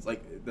children's,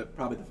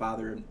 probably the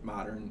father of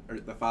modern, or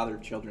the father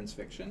of children's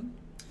fiction?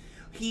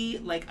 He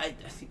I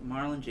think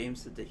Marlon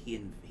James said that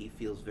he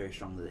feels very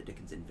strongly that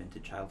Dickens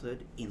invented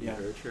childhood in Yeah.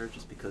 literature,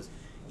 just because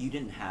you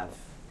didn't have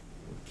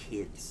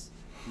kids.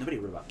 Nobody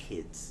wrote about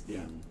kids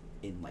Yeah.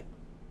 in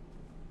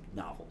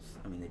novels.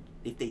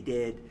 If they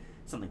did,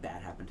 something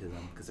bad happened to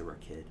them because they were a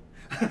kid.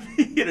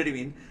 You know what I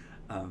mean?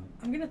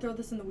 I'm gonna throw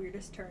this in the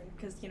weirdest turn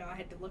because I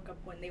had to look up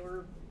when they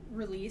were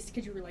released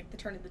because you were the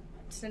turn of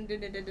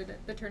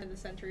the turn of the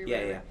century. Or Yeah,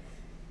 whatever. yeah.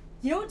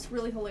 You know what's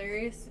really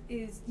hilarious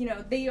is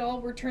they all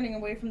were turning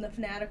away from the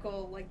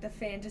fanatical the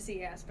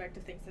fantasy aspect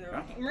of things. And they're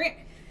like, "Meh."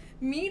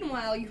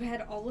 Meanwhile, you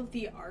had all of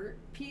the art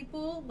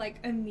people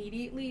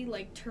immediately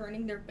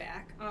turning their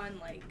back on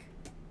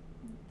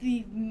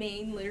the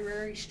main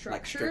literary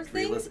structure strict of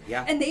things, realism,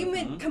 yeah. and they Mhm.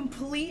 went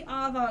complete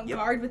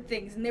avant-garde with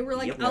things, and they were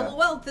like, Yep.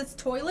 "LOL, this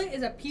toilet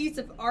is a piece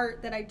of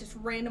art that I just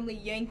randomly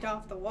yanked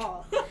off the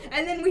wall."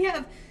 And then we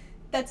have,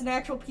 that's an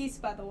actual piece,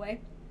 by the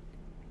way.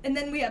 And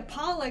then we have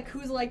Pollock,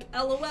 who's like,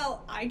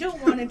 "LOL, I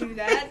don't want to do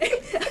that."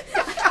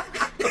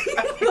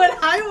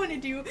 What I want to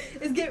do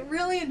is get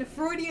really into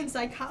Freudian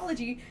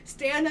psychology,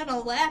 stand on a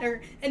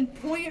ladder, and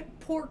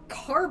pour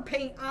car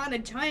paint on a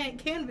giant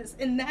canvas,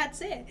 and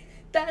that's it.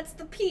 That's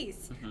the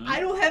piece. Mhm. I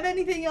don't have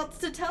anything else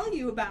to tell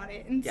you about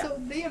it. And Yeah.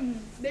 so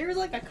there's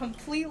a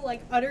complete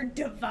utter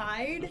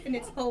divide, and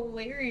it's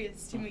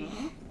hilarious to me.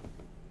 Mhm.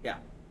 Yeah.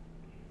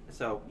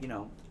 So,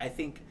 I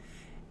think,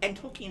 and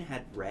Tolkien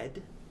had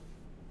read,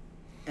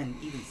 and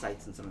even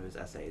cites in some of his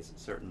essays,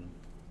 certain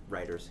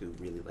writers who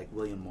really,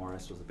 William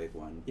Morris was a big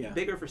one. Yeah.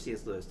 Bigger for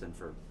C.S. Lewis than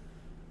for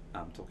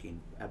Tolkien.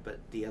 But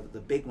the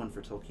big one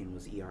for Tolkien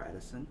was E.R.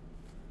 Edison,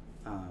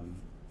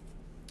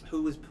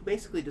 who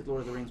basically did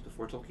Lord of the Rings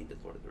before Tolkien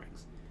did Lord of the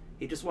Rings.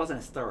 He just wasn't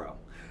as thorough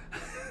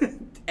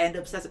and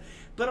obsessive.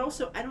 But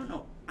also, I don't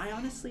know, I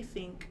honestly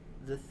think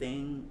the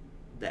thing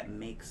that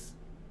makes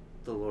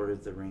the Lord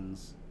of the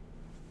Rings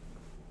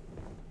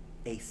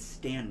a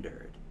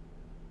standard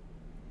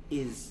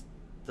is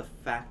the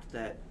fact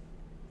that,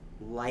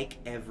 like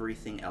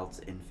everything else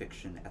in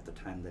fiction at the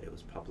time that it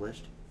was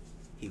published,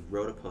 he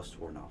wrote a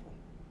post-war novel.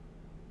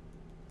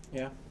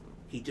 Yeah.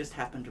 He just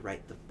happened to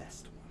write the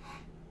best one.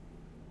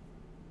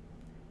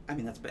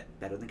 That's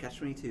better than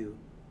Catch-22,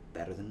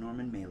 better than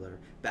Norman Mailer.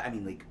 But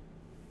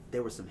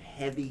there were some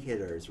heavy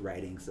hitters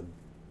writing some,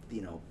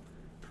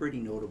 pretty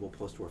notable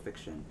post-war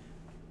fiction.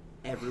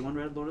 Everyone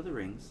read Lord of the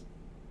Rings,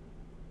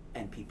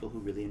 and people who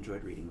really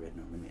enjoyed reading read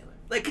Norman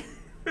Mailer.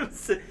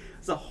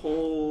 It's a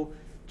whole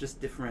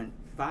just different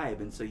vibe,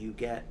 and so you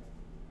get.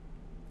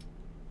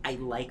 I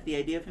like the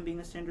idea of him being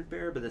a standard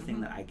bearer, but the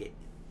thing that I get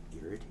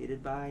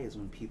irritated by is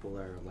when people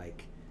are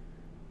like,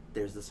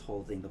 there's this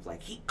whole thing of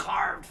he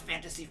carved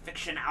fantasy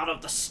fiction out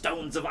of the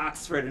stones of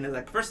Oxford, and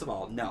it's first of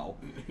all, no,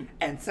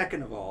 and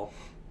second of all,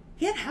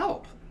 he had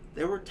help.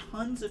 There were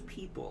tons of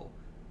people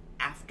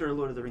after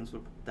Lord of the Rings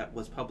that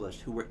was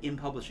published who were in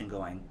publishing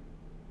going,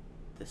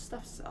 this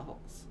stuff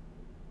sells.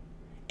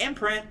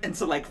 Imprint, and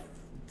so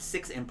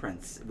 6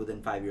 imprints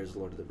within 5 years of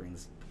Lord of the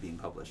Rings being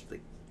published.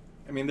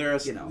 There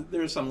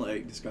is some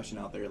discussion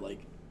out there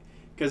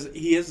because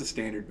he is the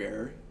standard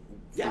bearer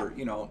for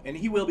and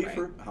he will be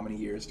for how many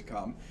years to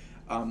come.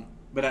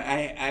 But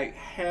I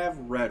have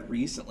read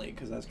recently,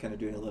 because I was kind of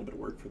doing a little bit of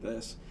work for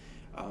this,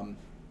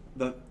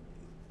 the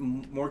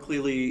more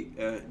clearly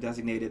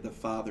designated the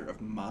father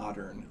of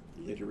modern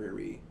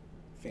literary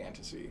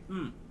fantasy.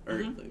 Mm. Or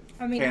Mhm.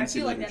 I mean, I fantasy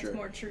feel like literature. that's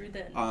more true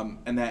than.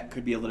 And that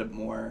could be a little bit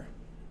more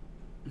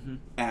Mhm.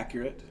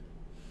 accurate,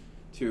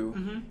 too.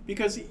 Mhm.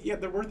 Because, yeah,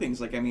 there were things,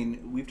 like, I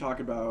mean, we've talked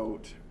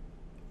about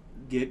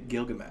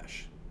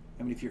Gilgamesh.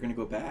 I mean, if you're going to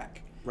go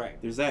back,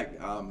 Right. there's that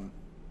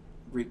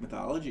Greek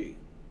mythology.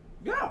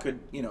 Yeah. Could,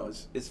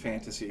 is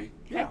fantasy.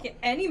 Heck,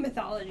 any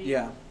mythology.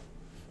 Yeah.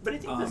 But I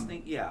think this Um,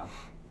 thing, yeah.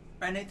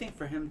 And I think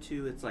for him,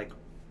 too, it's like,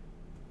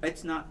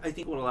 it's not, I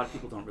think what a lot of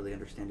people don't really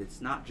understand, it's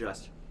not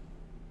just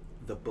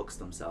the books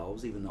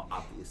themselves, even though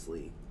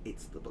obviously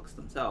it's the books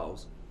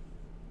themselves.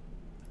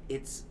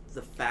 It's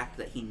the fact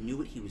that he knew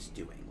what he was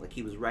doing. Like,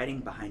 he was writing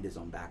behind his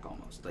own back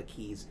almost. Like,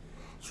 he's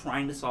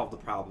trying to solve the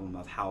problem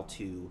of how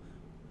to,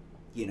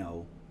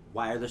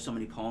 why are there so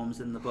many poems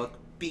in the book?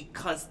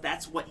 Because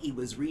that's what he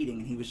was reading,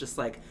 and he was just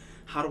like,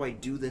 how do I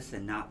do this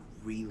and not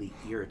really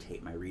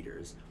irritate my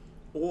readers?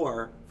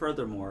 Or,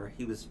 furthermore,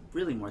 he was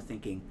really more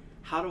thinking,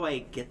 how do I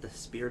get the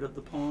spirit of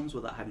the poems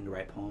without having to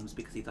write poems,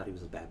 because he thought he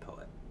was a bad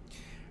poet.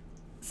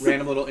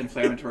 Random little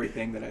inflammatory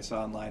thing that I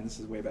saw online. This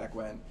is way back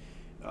when.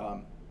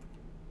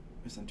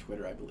 It was on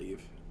Twitter, I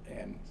believe.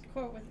 And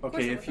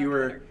okay, if you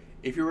were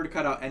to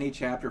cut out any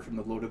chapter from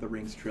the Lord of the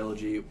Rings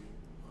trilogy,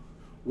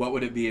 what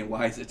would it be, and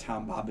why is it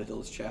Tom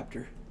Bombadil's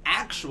chapter?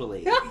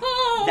 Actually,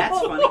 that's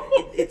funny.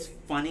 It's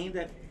funny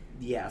that,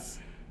 yes,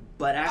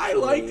 but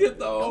actually, I liked it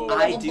though.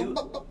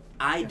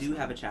 I do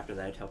have a chapter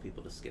that I tell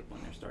people to skip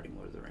when they're starting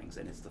Lord of the Rings,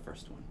 and it's the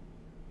first one,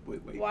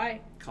 Wait.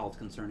 Why? called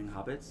Concerning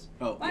Hobbits,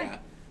 Oh, Why? yeah.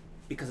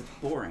 because it's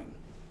boring.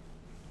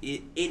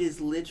 It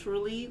is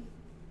literally,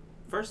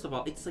 first of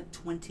all, it's like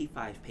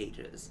 25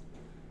 pages,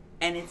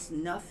 and it's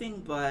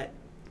nothing but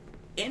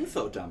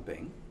info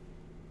dumping,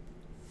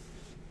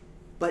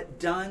 but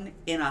done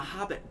in a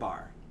Hobbit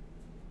bar.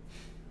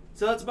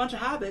 So it's a bunch of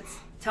hobbits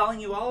telling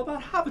you all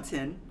about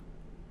Hobbiton,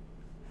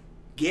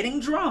 getting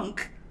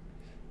drunk,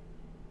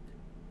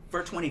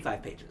 for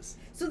 25 pages.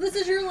 So this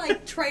is your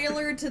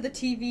trailer to the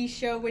TV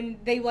show when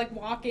they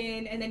walk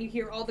in and then you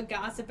hear all the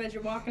gossip as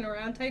you're walking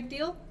around type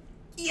deal?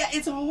 Yeah,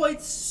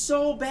 it's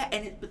so bad,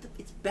 and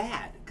it's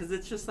bad because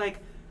it's just like,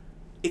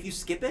 if you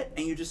skip it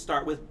and you just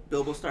start with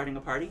Bilbo starting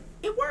a party,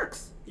 it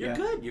works. You're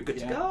good. You're good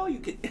to go. You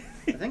could.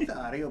 I think the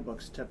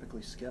audiobooks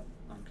typically skip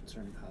on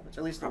Concerning Hobbits.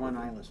 At least the one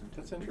I listened to.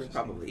 That's interesting.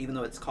 Probably, even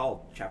though it's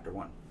called Chapter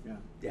 1. Yeah.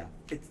 Yeah,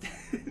 it's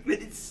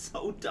but it's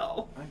so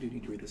dull. I do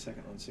need to read the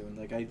second one soon.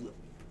 Like, I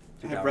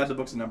Two have hours. read the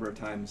books a number of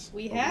times.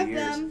 We over have the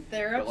years, them.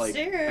 They're but,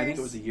 upstairs. I think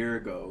it was a year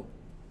ago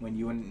when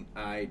you and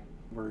I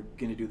were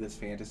gonna do this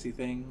fantasy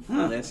thing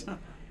list.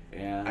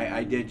 Yeah.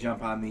 I did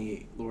jump on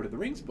the Lord of the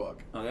Rings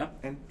book, Oh yeah.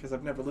 and because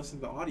I've never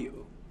listened to the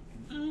audio,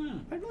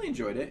 Mm. I really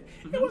enjoyed it.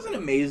 Mhm. It wasn't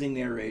amazing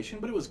narration,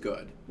 but it was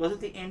good. Was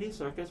it the Andy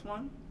Serkis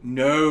one?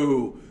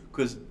 No,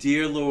 because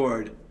dear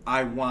Lord,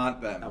 I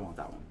want them. I want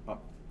that one. Oh,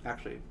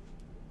 Actually,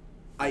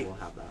 I- I will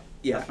have that.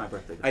 yeah, That's my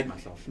birthday gift I- to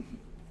myself.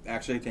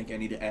 Actually, I think I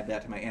need to add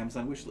that to my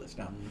Amazon wish list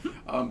now.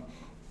 Mhm.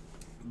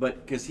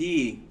 But because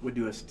he would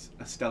do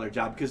a stellar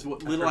job. Because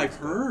what I've little heard I've he's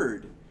good.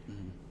 heard,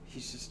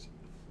 Mhm.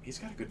 he's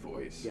got a good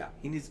voice. Yeah.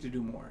 He needs to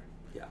do more.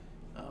 Yeah.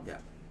 Yeah.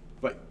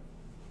 But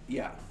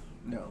yeah,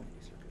 no, Andy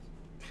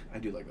Serkis. I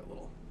do like a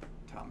little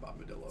Tom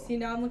Bombadillo. See,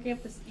 now I'm looking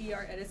up this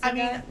E.R. Edison I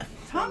mean, guy.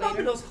 Tom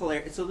Later. Bombadil's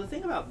hilarious. So the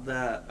thing about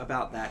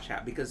that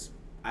chat, because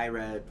I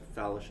read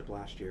Fellowship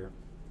last year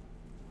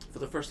for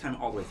the first time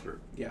all the way through.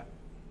 Yeah.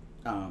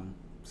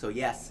 So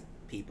yes,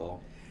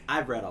 people,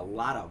 I've read a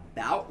lot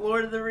about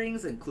Lord of the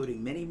Rings,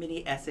 including many,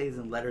 many essays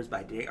and letters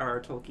by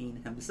J.R.R.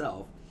 Tolkien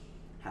himself.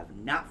 Have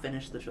not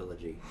finished the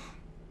trilogy.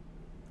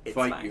 It's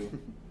Fight fine. you.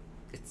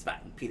 It's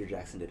fine. Peter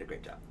Jackson did a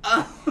great job.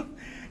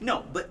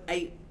 No, but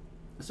I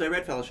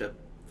read Fellowship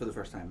for the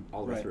first time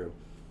all the way Right. through.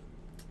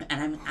 And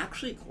I'm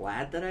actually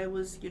glad that I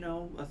was, a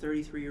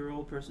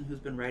 33-year-old person who's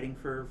been writing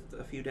for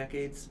a few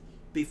decades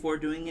before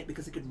doing it,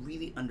 because I could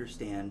really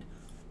understand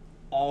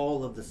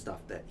all of the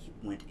stuff that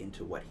went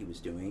into what he was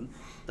doing,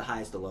 the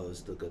highs, the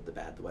lows, the good, the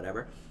bad, the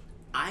whatever.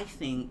 I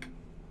think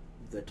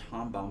the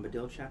Tom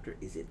Bombadil chapter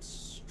is its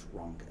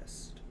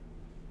strongest.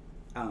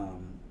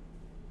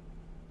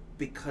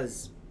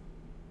 Because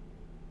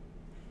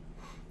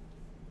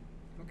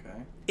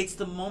Okay. it's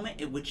the moment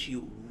at which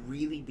you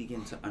really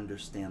begin to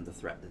understand the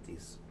threat that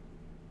these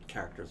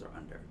characters are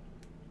under.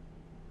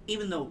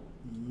 Even though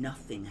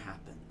nothing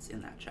happens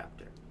in that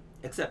chapter,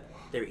 except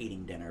they're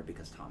eating dinner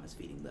because Tom is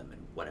feeding them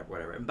and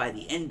whatever. And by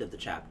the end of the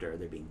chapter,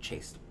 they're being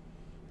chased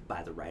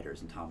by the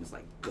riders, and Tom is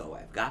like, "Go,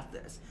 I've got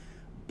this."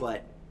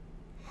 But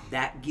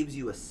that gives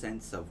you a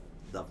sense of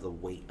the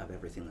weight of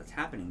everything that's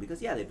happening,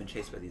 because yeah, they've been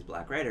chased by these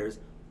black riders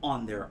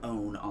on their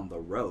own on the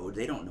road.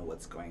 They don't know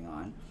what's going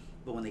on.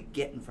 But when they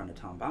get in front of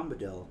Tom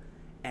Bombadil,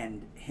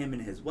 and him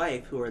and his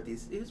wife,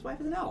 his wife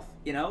is an elf,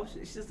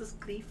 she's just this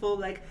gleeful,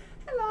 like,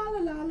 la la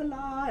la la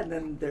la, and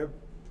then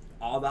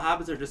all the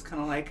hobbits are just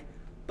kind of like,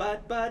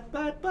 but,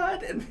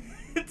 and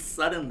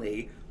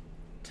suddenly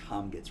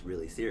Tom gets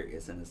really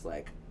serious and is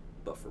like,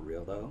 but for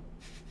real though,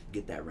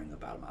 get that ring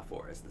up out of my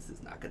forest. This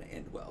is not going to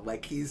end well.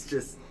 Like, he's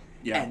just,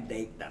 Yeah. and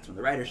that's when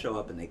the writers show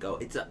up and they go,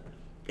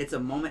 it's a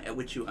moment at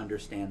which you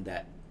understand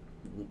that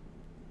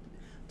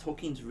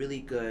Tolkien's really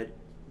good.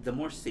 The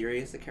more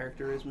serious a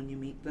character is when you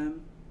meet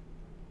them,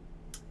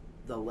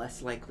 the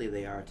less likely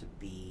they are to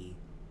be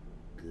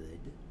good.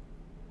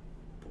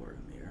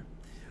 Boromir.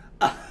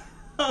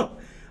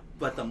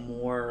 But the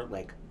more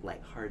like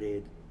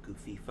lighthearted,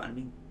 goofy, fun. I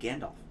mean,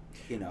 Gandalf.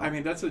 You know. I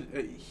mean, that's a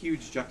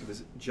huge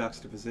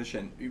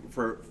juxtaposition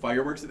for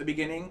fireworks at the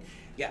beginning.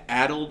 Yeah.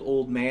 Addled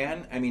old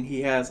man. I mean,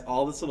 he has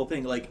all this little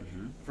thing. Like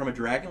from a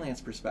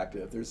Dragonlance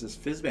perspective, there's this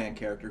Fizban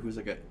character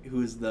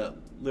who's the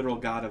literal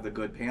god of the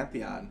good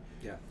pantheon.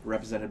 Yeah.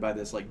 Represented by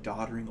this like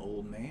doddering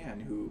old man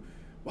who,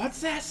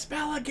 what's that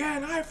spell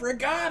again? I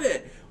forgot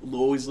it.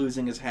 Always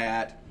losing his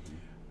hat.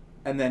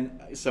 And then,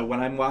 so when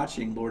I'm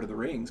watching Lord of the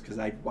Rings, because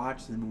I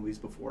watched the movies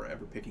before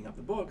ever picking up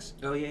the books.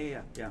 Oh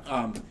yeah.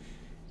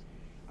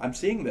 I'm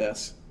seeing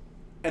this,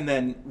 and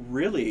then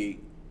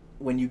really,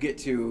 when you get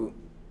to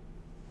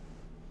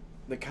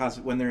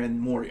when they're in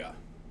Moria,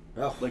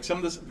 like some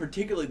of this,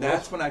 particularly,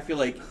 that's when I feel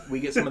like we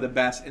get some of the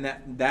best, and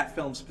that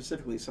film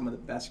specifically, some of the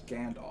best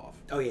Gandalf.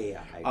 Oh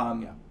yeah.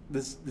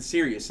 The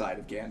serious side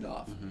of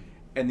Gandalf,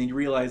 and then you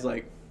realize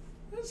like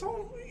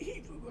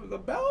the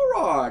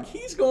Balrog,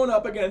 he's going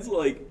up against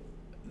like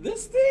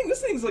this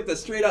thing's like the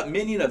straight up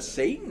minion of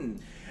Satan,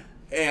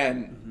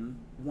 and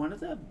one of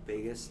the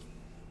biggest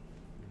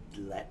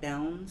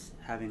letdowns,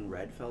 having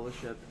read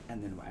Fellowship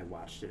and then I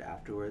watched it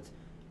afterwards,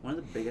 one of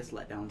the biggest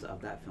letdowns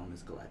of that film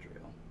is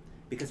Galadriel,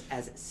 because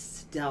as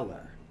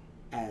stellar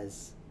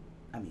as,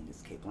 I mean,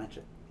 it's Cate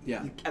Blanchett.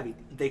 Yeah. I mean,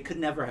 they could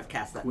never have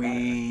cast that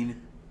Queen. better.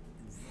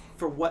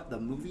 For what the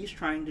movie's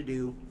trying to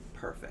do,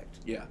 perfect.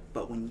 Yeah.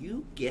 But when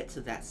you get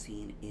to that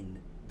scene in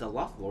the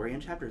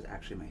Lothlorien chapter is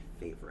actually my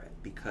favorite,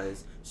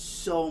 because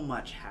so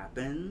much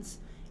happens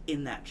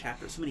in that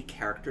chapter. So many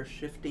character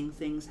shifting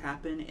things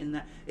happen in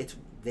that. It's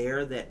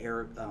there that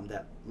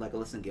that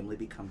Legolas and Gimli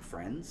become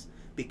friends,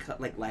 because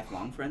like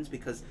lifelong friends,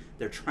 because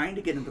they're trying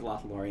to get into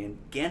Lothlorien.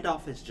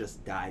 Gandalf has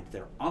just died.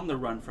 They're on the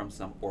run from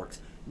some orcs.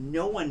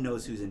 No one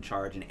knows who's in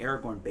charge, and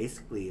Aragorn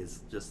basically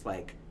is just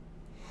like,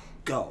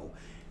 go.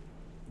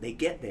 They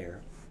get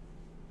there.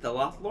 The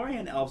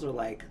Lothlorien elves are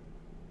like,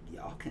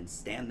 y'all can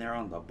stand there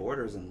on the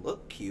borders and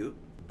look cute,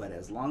 but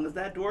as long as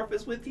that dwarf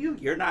is with you,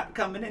 you're not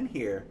coming in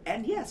here.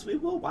 And yes, we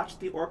will watch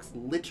the orcs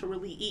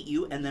literally eat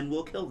you, and then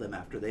we'll kill them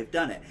after they've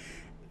done it.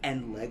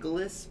 And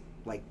Legolas,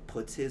 like,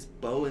 puts his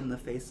bow in the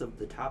face of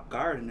the top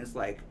guard and is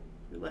like,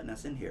 you're letting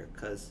us in here,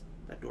 because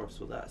that dwarf's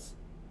with us.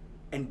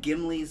 And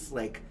Gimli's,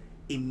 like,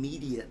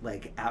 immediate,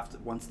 like,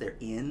 once they're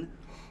in,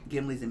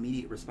 Gimli's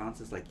immediate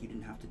response is like, you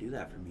didn't have to do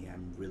that for me.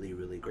 I'm really,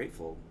 really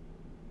grateful.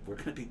 We're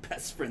going to be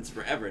best friends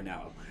forever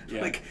now.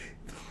 Yeah. Like,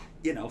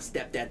 you know,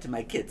 stepdad to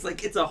my kids.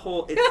 Like, it's a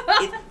whole,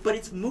 but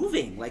it's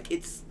moving. Like,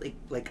 it's,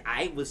 like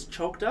I was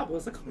choked up. I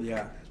was like, oh,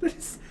 Yeah.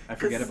 I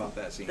forget about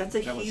that scene. That's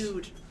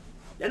huge,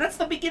 and that's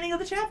the beginning of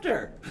the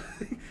chapter.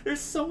 There's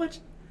so much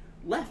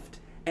left.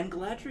 And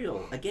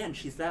Galadriel, again,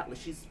 she's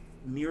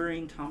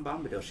mirroring Tom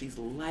Bombadil. She's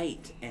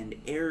light and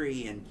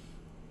airy and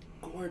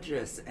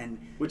gorgeous, and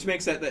Which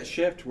makes that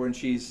shift when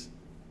she's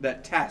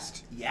that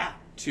test yeah.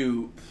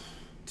 to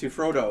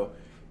Frodo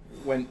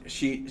when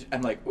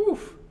I'm like,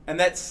 oof. And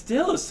that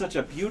still is such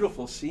a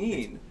beautiful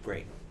scene.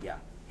 Great. Yeah.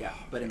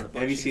 But in the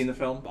book, Have you she's seen the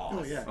film? boss.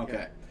 Oh yeah. Okay.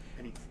 Yeah.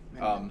 Many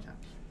Um,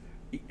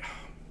 times.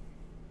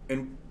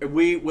 And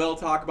we will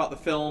talk about the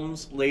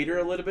films later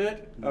a little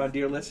bit,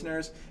 dear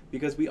listeners,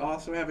 because we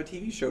also have a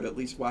TV show to at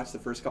least watch the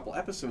first couple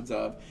episodes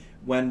of.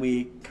 When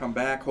we come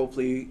back,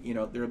 hopefully,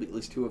 there'll be at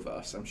least two of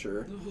us, I'm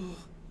sure.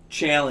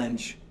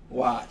 Challenge.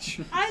 Watch.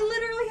 I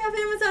literally have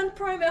Amazon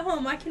Prime at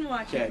home. I can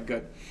watch Okay, it.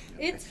 good.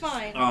 It's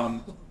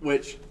fine.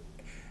 Which,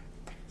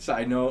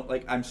 side note,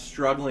 like, I'm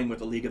struggling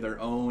with A League of Their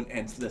Own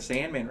and The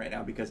Sandman right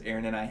now because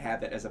Aaron and I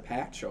have that as a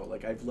packed show.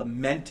 Like, I've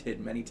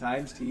lamented many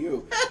times to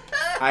you.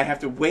 I have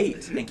to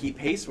wait and keep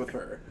pace with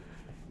her.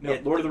 No,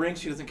 Lord of the Rings,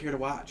 she doesn't care to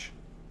watch,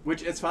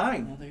 which it's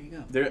fine. Well, there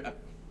you go.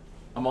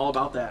 I'm all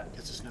about that.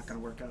 Guess it's not gonna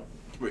work out.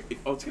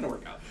 It's gonna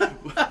work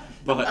out.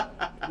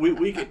 But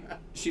we could.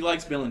 She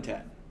likes Bill and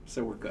Ted,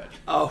 so we're good.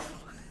 Oh.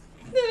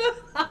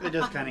 It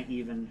does kind of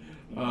even.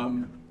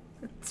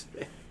 It's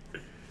fair.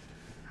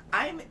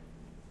 I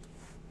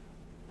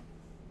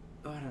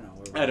don't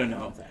know. I don't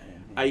know.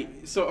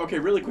 Okay,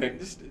 really quick.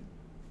 Just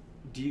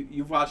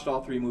you've watched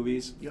all three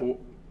movies? Yep.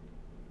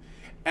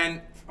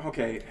 And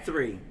okay,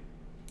 3.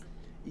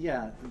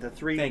 Yeah, the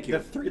three. Thank you. The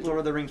 3 Lord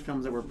of the Rings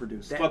films that were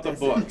produced. but the that's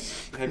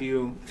books, have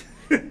you?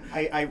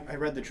 I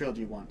read the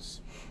trilogy once.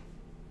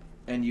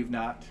 And you've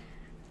not?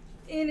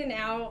 In and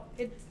out.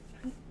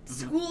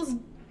 Schools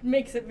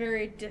makes it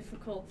very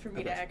difficult for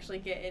me to actually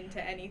get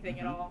into anything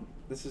at all.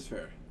 This is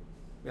fair.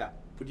 Yeah.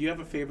 But do you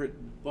have a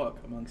favorite book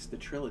amongst the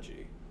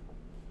trilogy?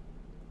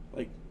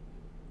 Like,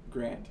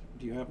 Grant,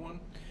 do you have one?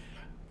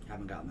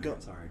 Haven't gotten Go.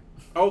 there. Sorry.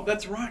 Oh,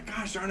 that's right.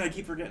 Gosh darn it, I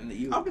keep forgetting that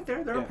you. I'll get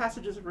there. There are Yeah.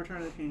 passages of Return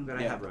of the King that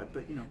I Yeah. have read,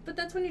 but But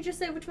that's when you just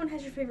say which one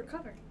has your favorite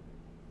cover.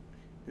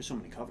 There's so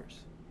many covers.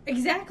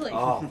 Exactly.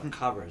 Oh, the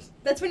covers.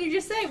 That's when you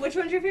just say, which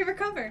one's your favorite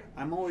cover?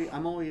 I'm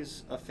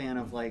always a fan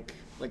of like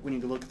when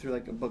you look through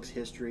like a book's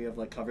history of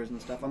like covers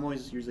and stuff. I'm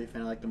always usually a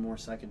fan of like the more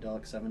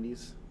psychedelic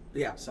 70s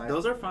Yeah, side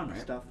those are fun, right?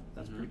 stuff.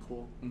 That's Mhm. pretty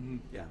cool. Mm-hmm.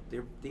 Yeah,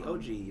 the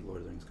OG Lord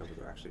of the Rings covers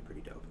are actually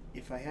pretty dope.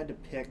 If I had to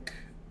pick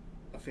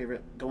a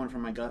favorite, going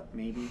from my gut,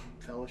 maybe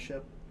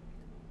Fellowship.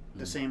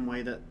 The Mm. same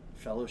way that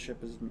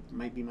Fellowship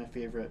might be my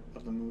favorite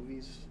of the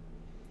movies.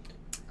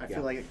 I Yeah.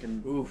 feel like it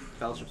can. Oof.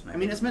 Fellowship's my I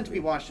mean, it's favorite meant to be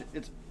movie. watched.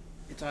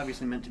 It's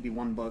obviously meant to be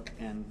one book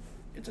and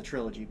it's a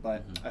trilogy,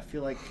 but Mhm. I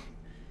feel like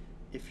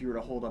if you were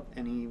to hold up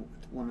any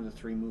one of the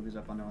three movies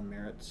up on their own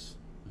merits,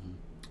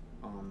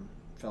 Mhm.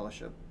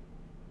 Fellowship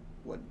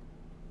would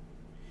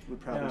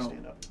probably Now,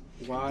 stand up.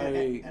 Why?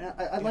 And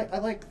I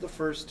like the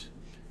first,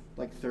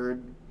 like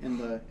third in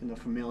the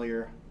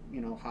familiar,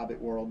 Hobbit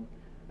world,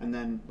 and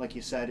then like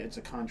you said, it's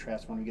a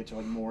contrast when we get to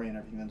like Moria and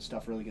everything. Then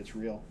stuff really gets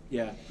real,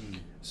 Yeah. Mm.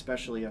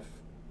 especially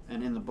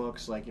and in the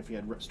books, like if you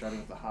had started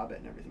with the Hobbit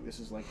and everything, this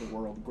is like the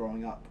world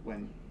growing up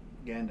when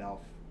Gandalf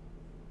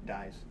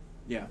dies.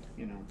 Yeah.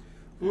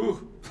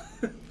 Ooh.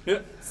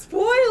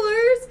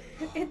 Spoilers!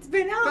 It's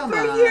been out Come for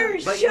on.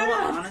 years. But you Shut know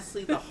what? up.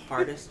 Honestly, the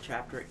hardest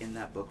chapter in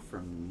that book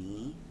for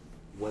me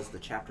was the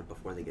chapter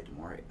before they get to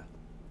Moria.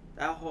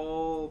 That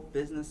whole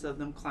business of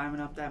them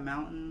climbing up that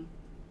mountain.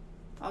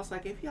 I was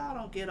like, if y'all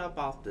don't get up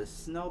off the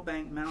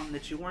snowbank mountain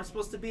that you weren't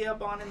supposed to be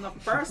up on in the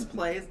first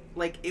place,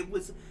 like it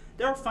was.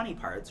 There are funny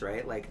parts,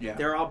 right? Like Yeah.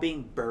 they're all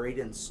being buried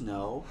in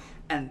snow,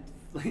 and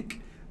like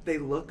they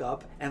look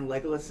up, and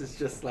Legolas is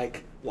just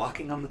like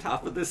walking on the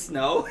top of the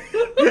snow,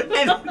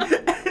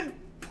 and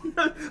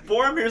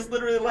Boromir's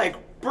literally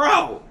like,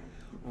 bro,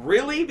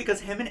 really? Because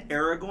him and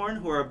Aragorn,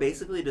 who are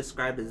basically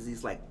described as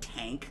these like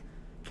tank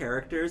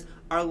characters,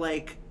 are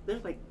like they're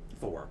like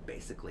Thor,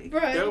 basically.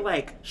 Right. They're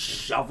like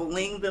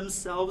shoveling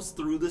themselves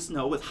through the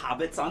snow with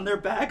hobbits on their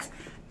backs.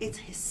 It's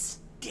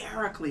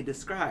hysterically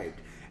described.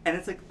 And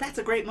it's like, that's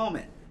a great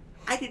moment.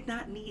 I did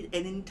not need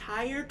an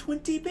entire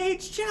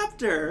 20-page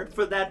chapter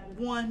for that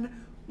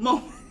one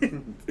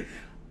moment.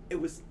 It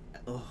was,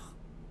 ugh.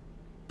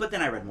 But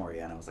then I read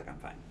Moria and I was like, I'm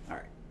fine. All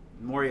right.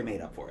 Moria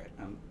made up for it.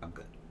 I'm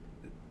good.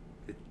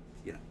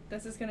 You know.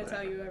 This is gonna tell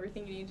Whatever. you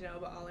everything you need to know,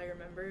 but all I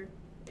remember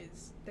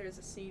is there's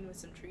a scene with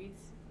some trees.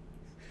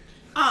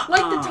 Uh-uh.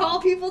 Like the tall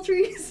people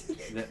trees.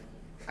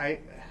 I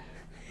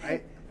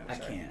I sorry.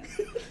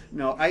 can't.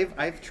 No,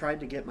 I've tried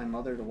to get my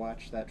mother to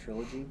watch that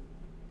trilogy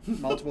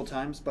multiple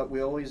times, but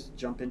we always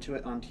jump into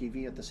it on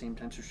TV at the same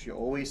time, so she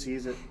always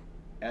sees it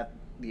at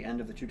the end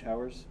of the Two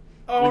Towers.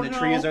 Oh, when the no.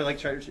 trees are like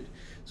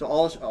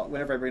so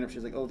whenever I bring it up,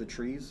 she's like, "Oh, the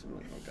trees." I'm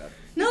like, "Oh God."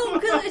 No,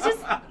 because it's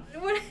just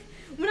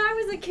when I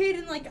was a kid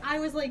and like I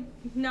was like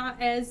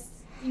not as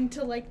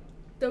into like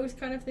those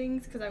kind of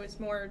things because I was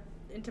more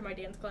into my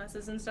dance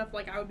classes and stuff.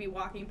 Like I would be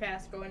walking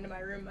past, go into my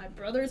room, my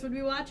brothers would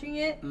be watching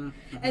it,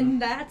 Mm-hmm.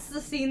 and that's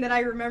the scene that I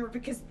remember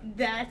because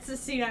that's the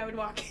scene I would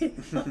walk in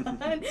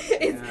on.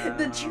 It's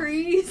the Yeah.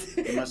 trees,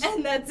 You must-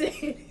 and that's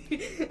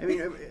it. I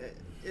mean,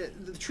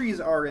 the trees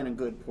are in a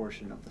good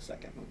portion of the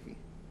second movie.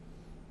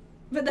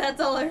 but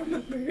that's all I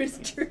remember is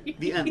trees.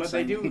 The end. But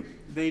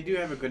they do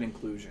have a good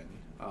inclusion.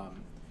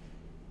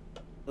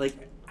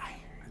 Like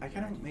I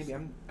kind of maybe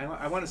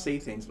I want to say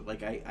things, but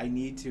like I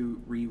need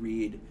to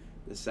reread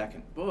the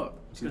second book,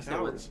 Two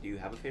Towers. Do you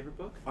have a favorite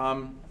book?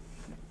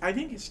 I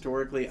think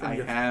historically From I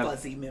your have.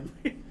 fuzzy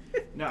memory.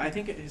 No, I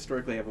think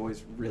historically I've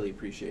always really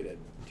appreciated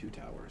Two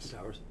Towers. Two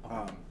Towers.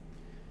 Um,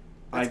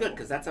 That's I- good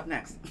because that's up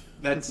next.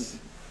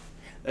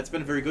 That's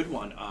been a very good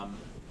one.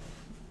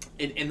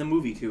 In the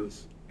movie too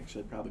is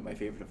actually probably my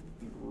favorite of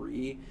the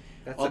three.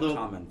 That's Although a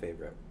common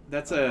favorite.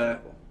 that's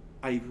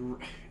I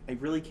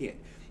really can't.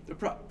 The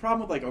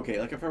problem with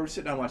like if I were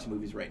sitting down watching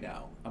movies right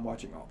now, I'm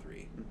watching all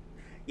three.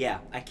 Yeah,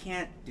 I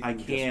can't do I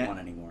just can't- one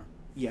anymore.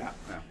 Yeah,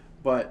 Yeah.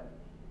 but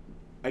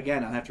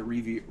again, I'll have to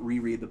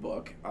reread the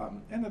book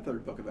and the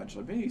third book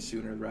eventually, maybe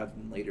sooner rather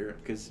than later,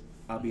 because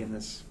I'll be in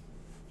this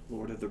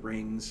Lord of the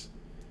Rings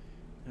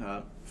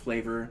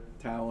flavor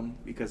town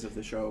because of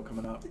the show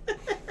coming up,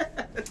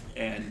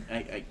 and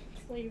I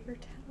Flavor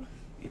Town.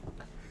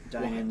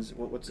 Dinans.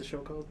 What's the show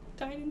called?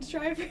 Dine and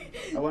Strive.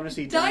 I want to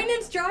see. Dine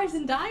and Strives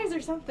and Dies or I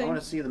something. want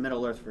to see the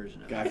Middle Earth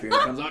version of Guy it. Fieri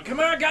comes on.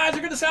 Come on, guys,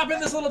 you're gonna stop in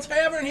this little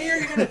tavern here.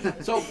 You're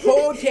gonna so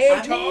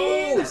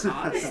potatoes.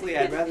 Honestly,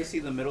 I'd rather see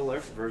the Middle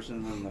Earth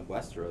version than the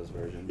Westeros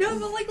version. No,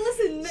 but like,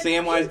 listen.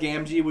 Samwise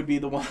Gamgee would be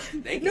the one.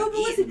 They can No, but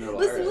eat Middle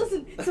Earth.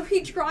 listen. So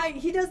he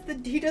does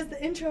the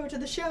intro to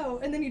the show,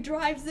 and then he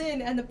drives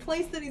in, and the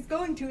place that he's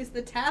going to is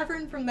the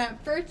tavern from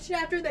that first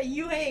chapter that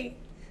you hate.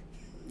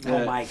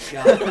 Oh my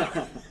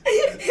god.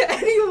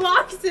 And he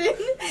walks in,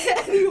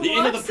 and he The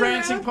end of the walks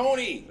prancing around,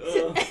 pony.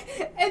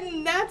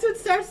 and that's what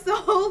starts the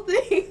whole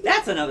thing.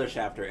 That's another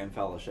chapter in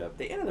Fellowship.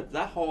 The end of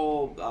that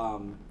whole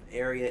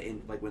area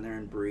in like when they're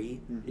in Bree.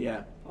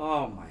 Yeah.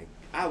 Oh my!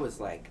 I was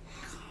like,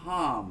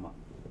 come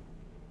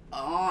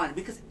on,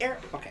 because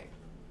okay,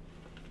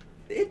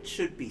 it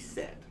should be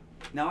said.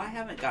 Now I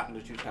haven't gotten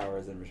to Two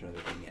Towers and Return of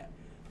the King yet.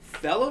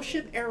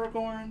 Fellowship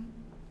Aragorn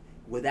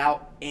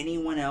without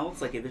anyone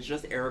else, like if it's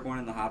just Aragorn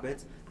and the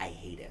hobbits, I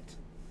hate it.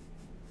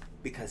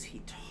 Because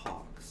he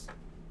talks.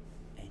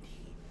 And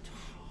he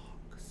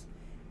talks.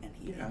 And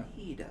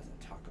he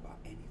doesn't talk about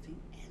anything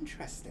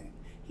interesting.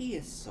 He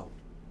is so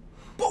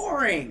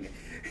boring.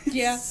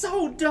 Yeah. It's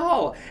so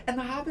dull. And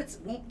the hobbits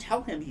won't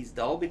tell him he's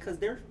dull because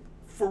they're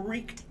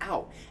freaked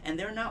out. And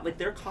they're not, like,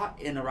 they're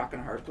caught in a rock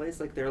and a hard place.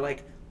 Like, they're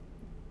like,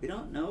 we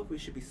don't know if we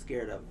should be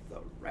scared of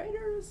the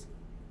writers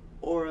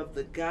or of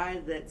the guy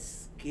that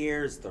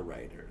scares the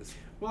writers.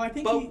 Well, I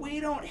think But we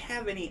don't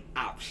have any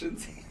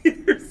options here.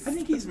 I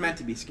think he's meant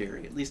to be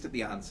scary, at least at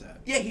the onset.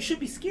 Yeah, he should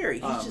be scary.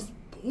 He's just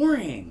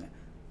boring.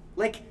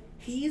 Like,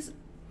 he's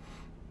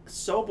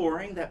so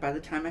boring that by the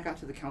time I got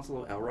to the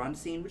Council of Elrond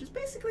scene, which is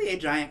basically a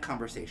giant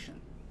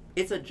conversation.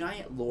 It's a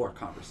giant lore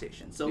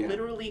conversation. So Yeah.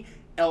 literally,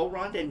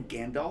 Elrond and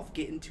Gandalf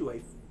get into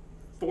a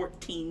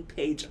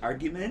 14-page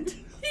argument.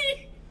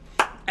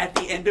 At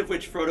the end of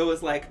which Frodo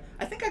is like,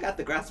 I think I got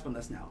the grasp on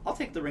this now. I'll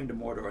take the ring to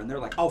Mordor. And they're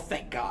like, oh,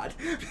 thank God.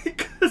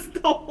 Because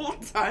the whole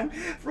time,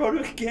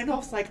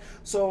 Gandalf's like,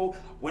 so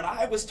when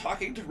I was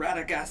talking to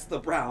Radagast the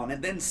Brown,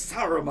 and then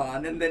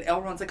Saruman, and then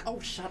Elrond's like, oh,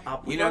 shut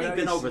up. We've already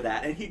been over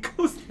that. And he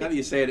goes... Now that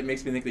you say it, it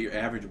makes me think that your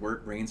average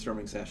work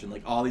brainstorming session,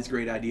 like all these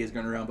great ideas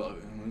going around, but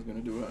who's going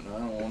to do it? No, I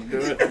don't want to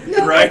do it.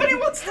 No, Right? Nobody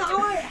wants to do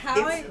it.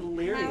 How It's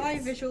hilarious. I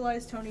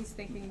visualize Tony's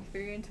thinking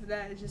experience of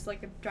that is just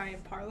like a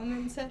giant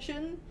parliament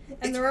session,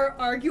 and they're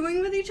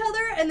arguing with each other,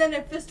 and then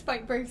a fist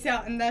fight breaks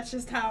out, and that's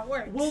just how it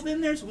works. Well,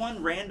 then there's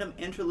one random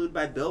interlude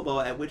by Bilbo,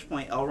 at which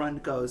point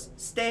Elrond goes,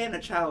 stay in a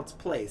child's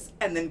place,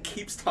 and then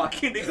keeps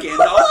talking to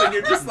Gandalf, and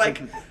you're just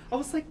like, I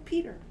was like,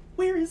 Peter,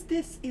 where is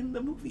this in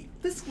the movie?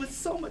 This was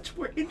so much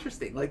more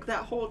interesting. Like,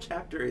 that whole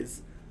chapter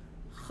is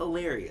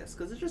hilarious,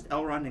 because it's just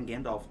Elrond and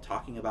Gandalf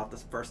talking about the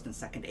first and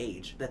second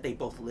age that they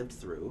both lived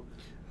through.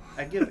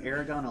 I give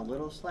Aragorn a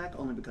little slack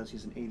only because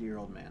he's an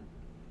 80-year-old man.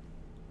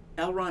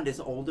 Elrond is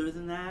older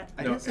than that.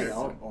 I No, didn't say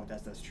Aragorn. oh,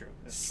 that's true.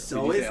 That's true.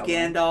 So Did you is say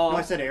Gandalf. No,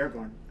 I said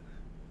Aragorn.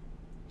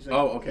 He's like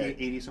Oh, okay.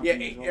 80 Yeah,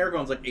 something years old.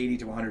 Aragorn's like 80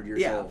 to 100 years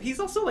Yeah, old. he's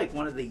also like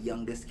one of the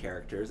youngest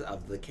characters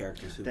of the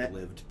characters who That-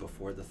 lived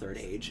before the third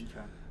age.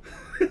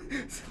 Okay.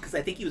 Because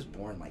I think he was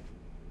born like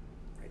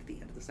right at the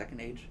end of the second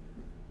age.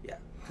 Yeah,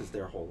 because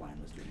their whole line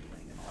was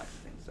dwindling and all that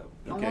thing. So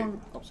How Okay.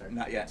 long? Oh, sorry.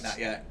 Not yet, not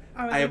yet.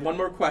 Are I have they- one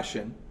more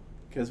question,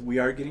 because we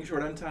are getting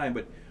short on time,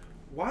 but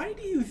why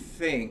do you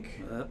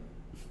think...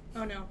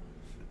 Oh no.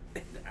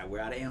 we're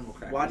out of animal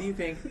crackers. Why do you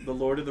think The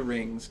Lord of the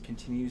Rings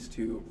continues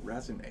to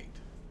resonate?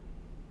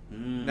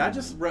 Mm. Not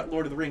just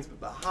Lord of the Rings, but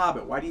The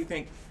Hobbit. Why do you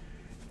think...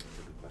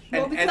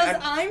 Well, And- because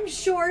and I'm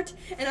short,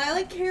 and I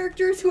like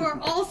characters who are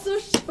also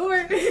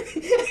short.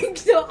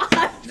 So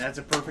That's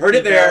a perfect. Heard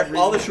it there. valid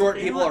All the reason. short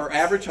people are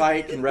average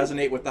height can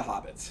resonate with the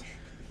hobbits.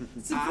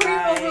 Supreme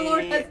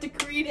Overlord has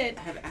decreed it.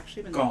 I have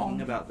actually been Gong.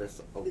 thinking about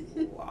this a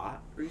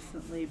lot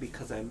recently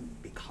because I'm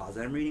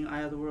reading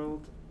Eye of the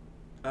World,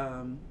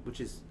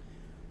 which is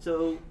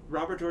so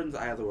Robert Jordan's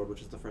Eye of the World, which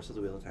is the first of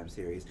the Wheel of Time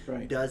series,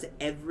 Right. does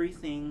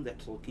everything that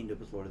Tolkien did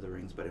with Lord of the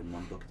Rings, but in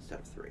one book instead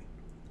of three.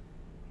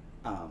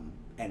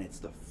 And it's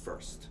the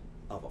first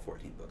of a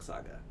 14-book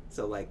saga.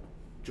 So like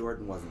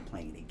Jordan wasn't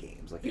playing any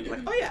games. Like he was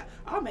like, oh yeah,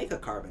 I'll make a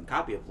carbon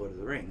copy of Lord of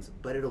the Rings,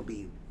 but it'll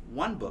be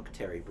one book,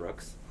 Terry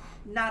Brooks,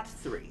 not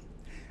three.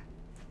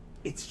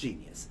 It's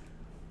genius.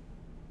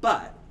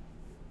 But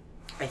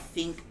I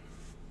think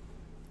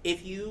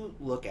if you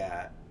look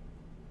at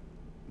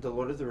The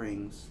Lord of the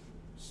Rings,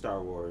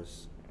 Star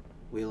Wars,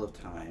 Wheel of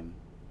Time,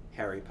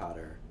 Harry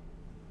Potter,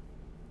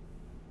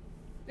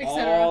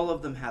 Etc. all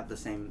of them have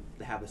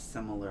a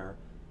similar,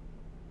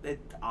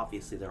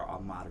 obviously they're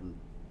all modern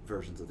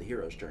versions of the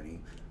hero's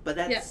journey, but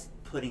that's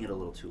Yeah. putting it a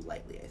little too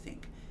lightly, I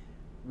think.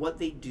 What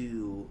they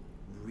do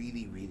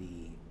really,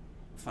 really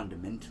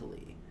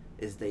fundamentally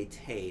is they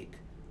take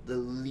the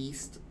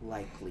least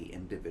likely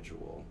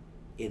individual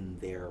in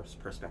their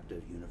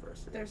perspective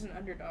universe There's an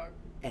underdog.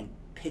 and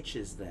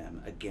pitches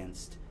them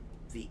against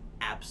the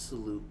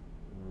absolute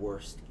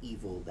worst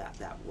evil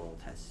that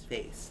world has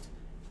faced.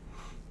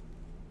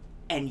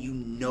 And you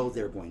know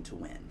they're going to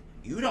win.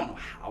 You don't know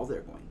how they're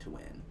going to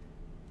win,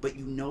 but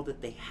you know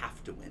that they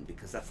have to win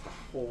because that's the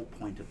whole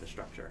point of the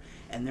structure.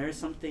 And there is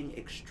something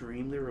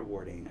extremely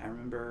rewarding. I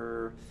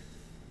remember,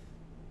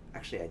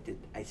 actually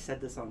I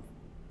said this on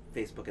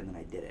Facebook and then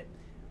I did it.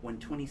 When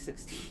the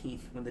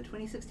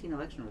 2016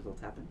 election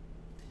results happened,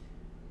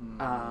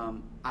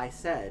 I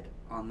said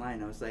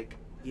online, I was like,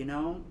 you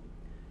know,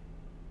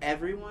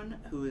 everyone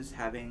who is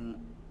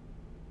having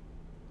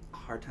a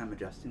hard time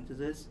adjusting to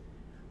this,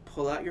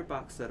 pull out your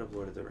box set of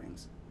Lord of the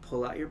Rings,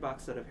 pull out your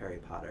box set of Harry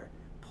Potter,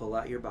 pull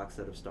out your box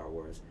set of Star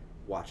Wars,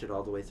 watch it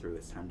all the way through.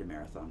 It's time to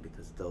marathon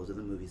because those are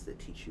the movies that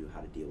teach you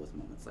how to deal with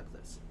moments like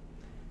this.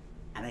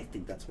 And I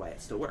think that's why it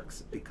still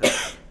works,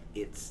 because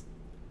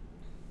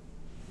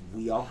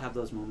we all have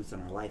those moments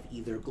in our life,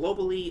 either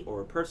globally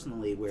or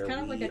personally, where It's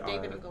kind of we like a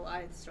David are- and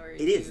Goliath story.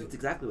 It is. too. It's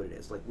exactly what it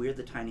is. Like, we're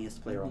the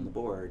tiniest player on the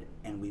board,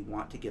 and we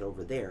want to get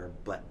over there,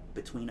 but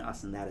between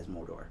us and that is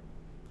Mordor.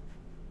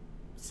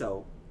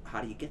 So,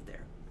 how do you get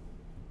there?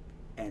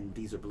 And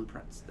these are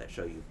blueprints that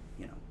show you,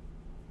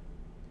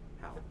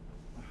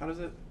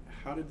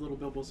 How did Little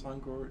Bilbo's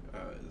song go?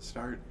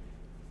 Start.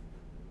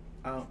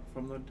 Out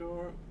from the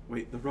door.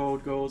 Wait, the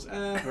road goes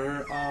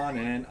ever on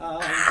and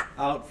on.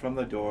 Out from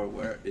the door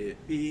where it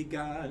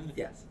began.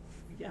 Yes.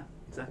 Yeah,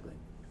 exactly.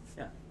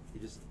 Yeah.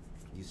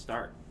 You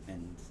start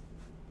and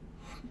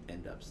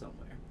end up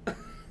somewhere.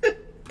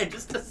 And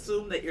just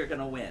assume that you're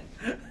gonna win.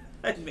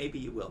 And maybe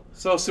you will.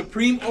 So,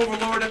 Supreme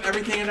Overlord of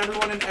everything and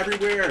everyone and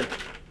everywhere.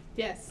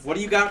 Yes. What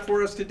do you got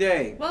for us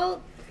today?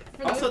 Well,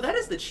 for Also, those- that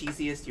is the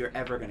cheesiest you're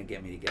ever going to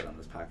get me to get on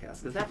this podcast,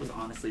 because that was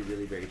honestly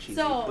really very cheesy,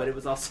 So- but it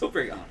was also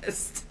very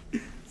honest.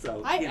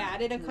 So I yeah.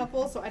 added a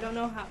couple, so I don't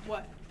know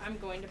what I'm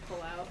going to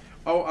pull out.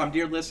 Oh,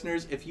 dear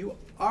listeners, if you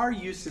are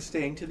used to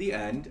staying to the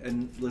end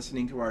and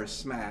listening to our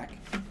smack,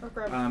 Or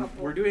grab a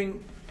couple. we're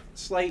doing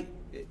slight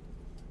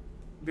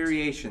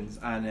variations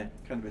on a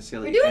kind of a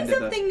silly We're doing end of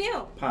something the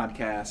new.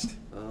 podcast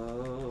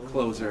Oh,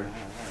 closer.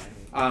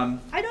 my.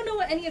 I don't know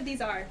what any of these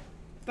are,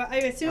 but I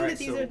assume All that right,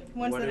 these so are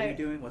ones what that are I. we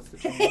doing? What's the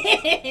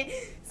change?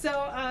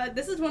 So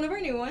this is one of our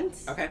new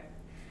ones. Okay.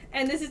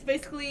 And this is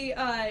basically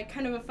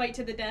kind of a fight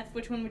to the death.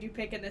 Which one would you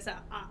pick in this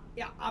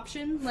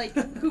option? Like,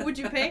 who would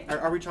you pick?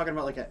 Are we talking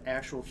about like an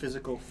actual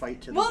physical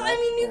fight to the Well, death? I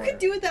mean, you or- could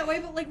do it that way,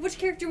 but like, which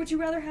character would you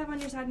rather have on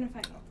your side in a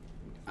fight?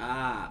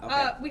 Ah,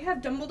 okay. We have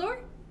Dumbledore,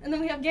 and then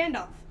we have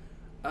Gandalf.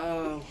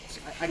 Oh.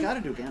 I gotta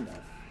do Gandalf.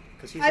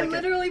 Because he's I like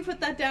literally put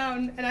that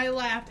down, and I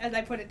laughed as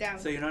I put it down.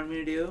 So you know what I'm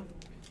going to do?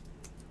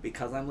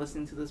 Because I'm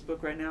listening to this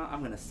book right now, I'm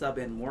going to sub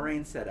in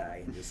Moraine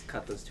Sedai and just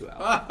cut those two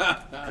out.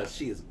 Because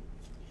she is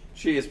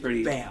She is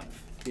pretty. bamf.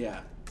 Yeah.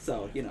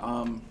 So, you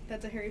know.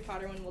 That's a Harry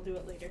Potter one. We'll do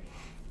it later.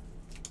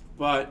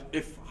 But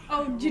if.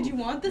 Oh, did you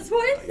want this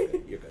one?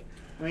 Oh, you're good.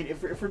 I mean,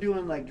 if we're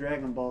doing like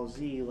Dragon Ball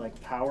Z,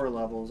 like power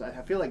levels, I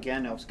feel like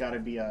Gandalf's got to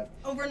be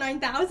Over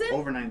 9,000?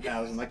 over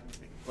 9,000, like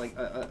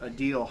a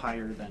deal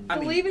higher than. I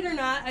mean, Believe it or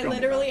not, I don't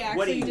literally know.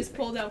 What do actually you just think?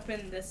 pulled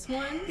open this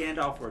one.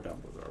 Gandalf or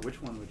Dumbledore?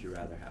 Which one would you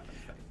rather have in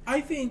a fight?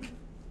 I think.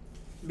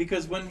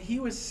 Because when he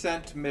was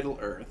sent to Middle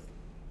Earth,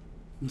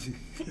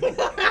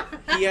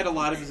 he had a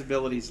lot of his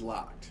abilities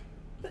locked.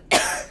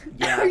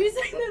 Yeah. Are you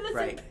saying that that's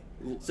Right.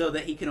 So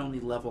that he can only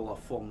level a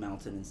full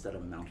mountain instead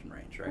of a mountain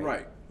range, right?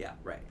 Right. Yeah,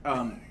 right.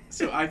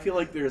 So I feel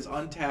like there's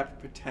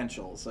untapped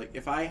potentials. Like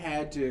if I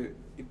had to,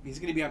 if he's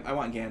gonna be. I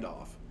want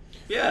Gandalf.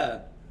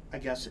 Yeah. I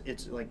guess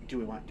it's like,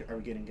 are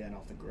we getting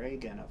Gandalf the Gray,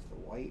 Gandalf the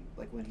White,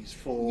 like when he's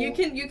full? You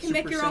can make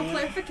Super your own Saiyan?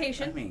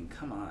 clarification. I mean,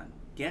 come on.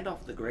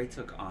 Gandalf the Grey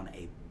took on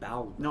a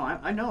Balrog. No,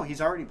 I know he's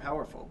already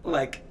powerful. But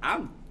Like,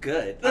 I'm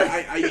good.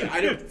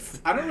 I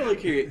don't really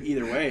care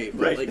either way.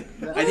 But Right.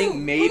 like, I think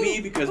maybe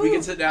because we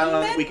can sit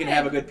down, we can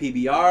have a good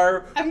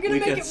PBR. I'm gonna we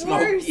make can it smoke,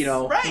 worse. you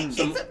know, Right.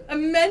 some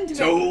Amendment.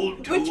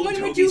 Told Which one would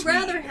Toby's you weed.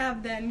 rather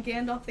have then,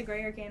 Gandalf the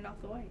Grey or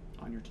Gandalf the White?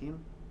 on your team,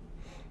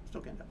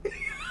 still Gandalf.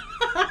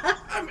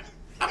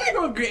 I'm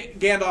gonna go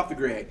Gandalf the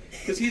Grey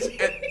because he's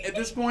at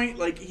this point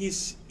like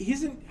he's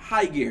in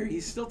high gear.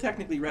 He's still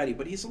technically ready,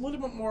 but he's a little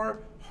bit more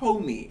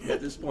homey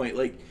at this point.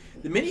 Like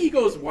the minute he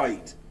goes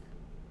white,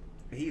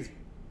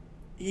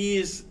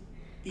 He's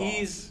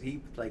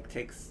he like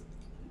takes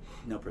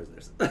no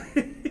prisoners.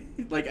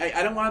 like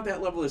I don't want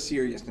that level of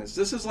seriousness.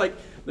 This is like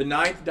the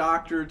Ninth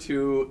Doctor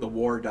to the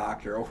War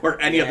Doctor, or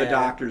any of the Yeah.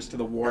 Doctors to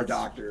the War That's-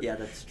 Doctor. yeah,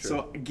 that's true.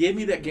 So give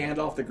me that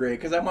Gandalf the Grey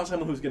because I want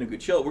someone who's gonna go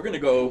chill. We're gonna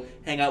go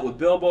hang out with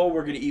Bilbo.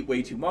 We're gonna eat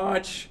way too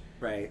much.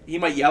 Right. He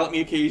might yell at me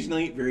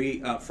occasionally,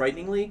 very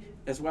frighteningly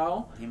as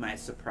well. He might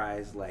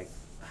surprise, like,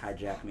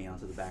 hijack me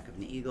onto the back of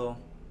an eagle.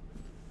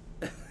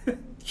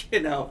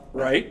 You know.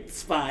 Right.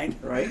 It's fine.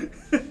 Right.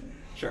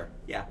 Sure.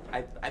 Yeah.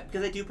 I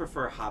because I do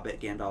prefer Hobbit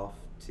Gandalf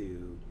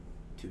to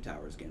Two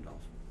Towers Gandalf.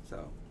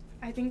 So.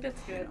 I think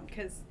that's good You know.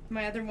 because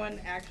my other one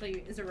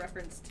actually is a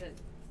reference to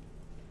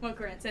what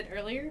Grant said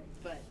earlier.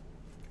 But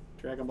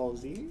Dragon Ball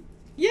Z.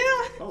 yeah,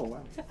 Oh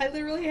wow. I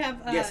literally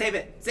have. Yeah. Save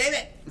it. Save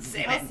it.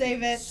 Save I'll it.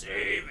 save it.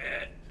 Save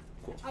it.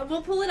 Cool.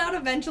 We'll pull it out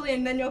eventually,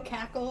 and then you'll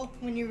cackle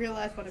when you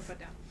realize what I put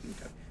down.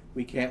 Okay.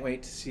 We can't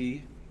wait to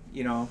see,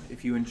 you know,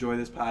 if you enjoy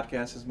this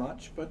podcast as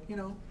much. But you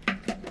know,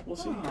 we'll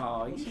see.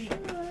 Oh, We'll you see. should.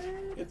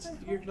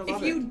 You're gonna If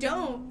love you it.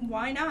 don't,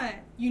 why not?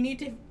 You need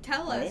to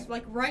tell us, Right?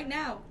 like right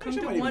now. Come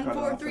Actually, to I might even cut it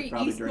off, 143 like,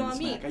 probably East during the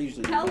Maumee. snack. I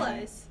usually do Tell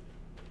that. us.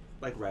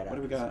 Like right What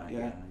do after we got? the snack,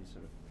 Yeah. you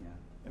sort of, yeah.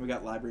 And we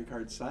got Library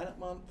Card Sign Up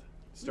Month.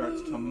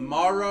 Starts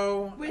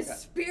tomorrow. With I got-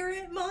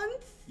 Spirit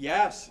Month?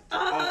 Yes. Oh,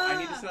 I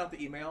need to Ah. send out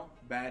the email.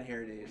 Bad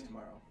Hair Day is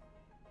tomorrow.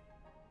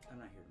 I'm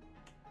not here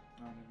tomorrow.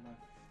 Oh, never mind.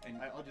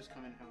 And I'll just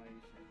come in how I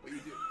usually. what you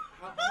do?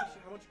 How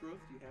much growth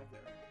do you have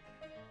there?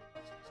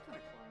 It's kind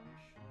of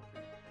clownish.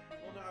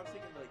 Well, no, I was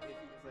thinking like if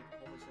it was like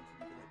Homer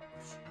Simpson, you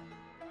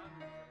could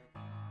like.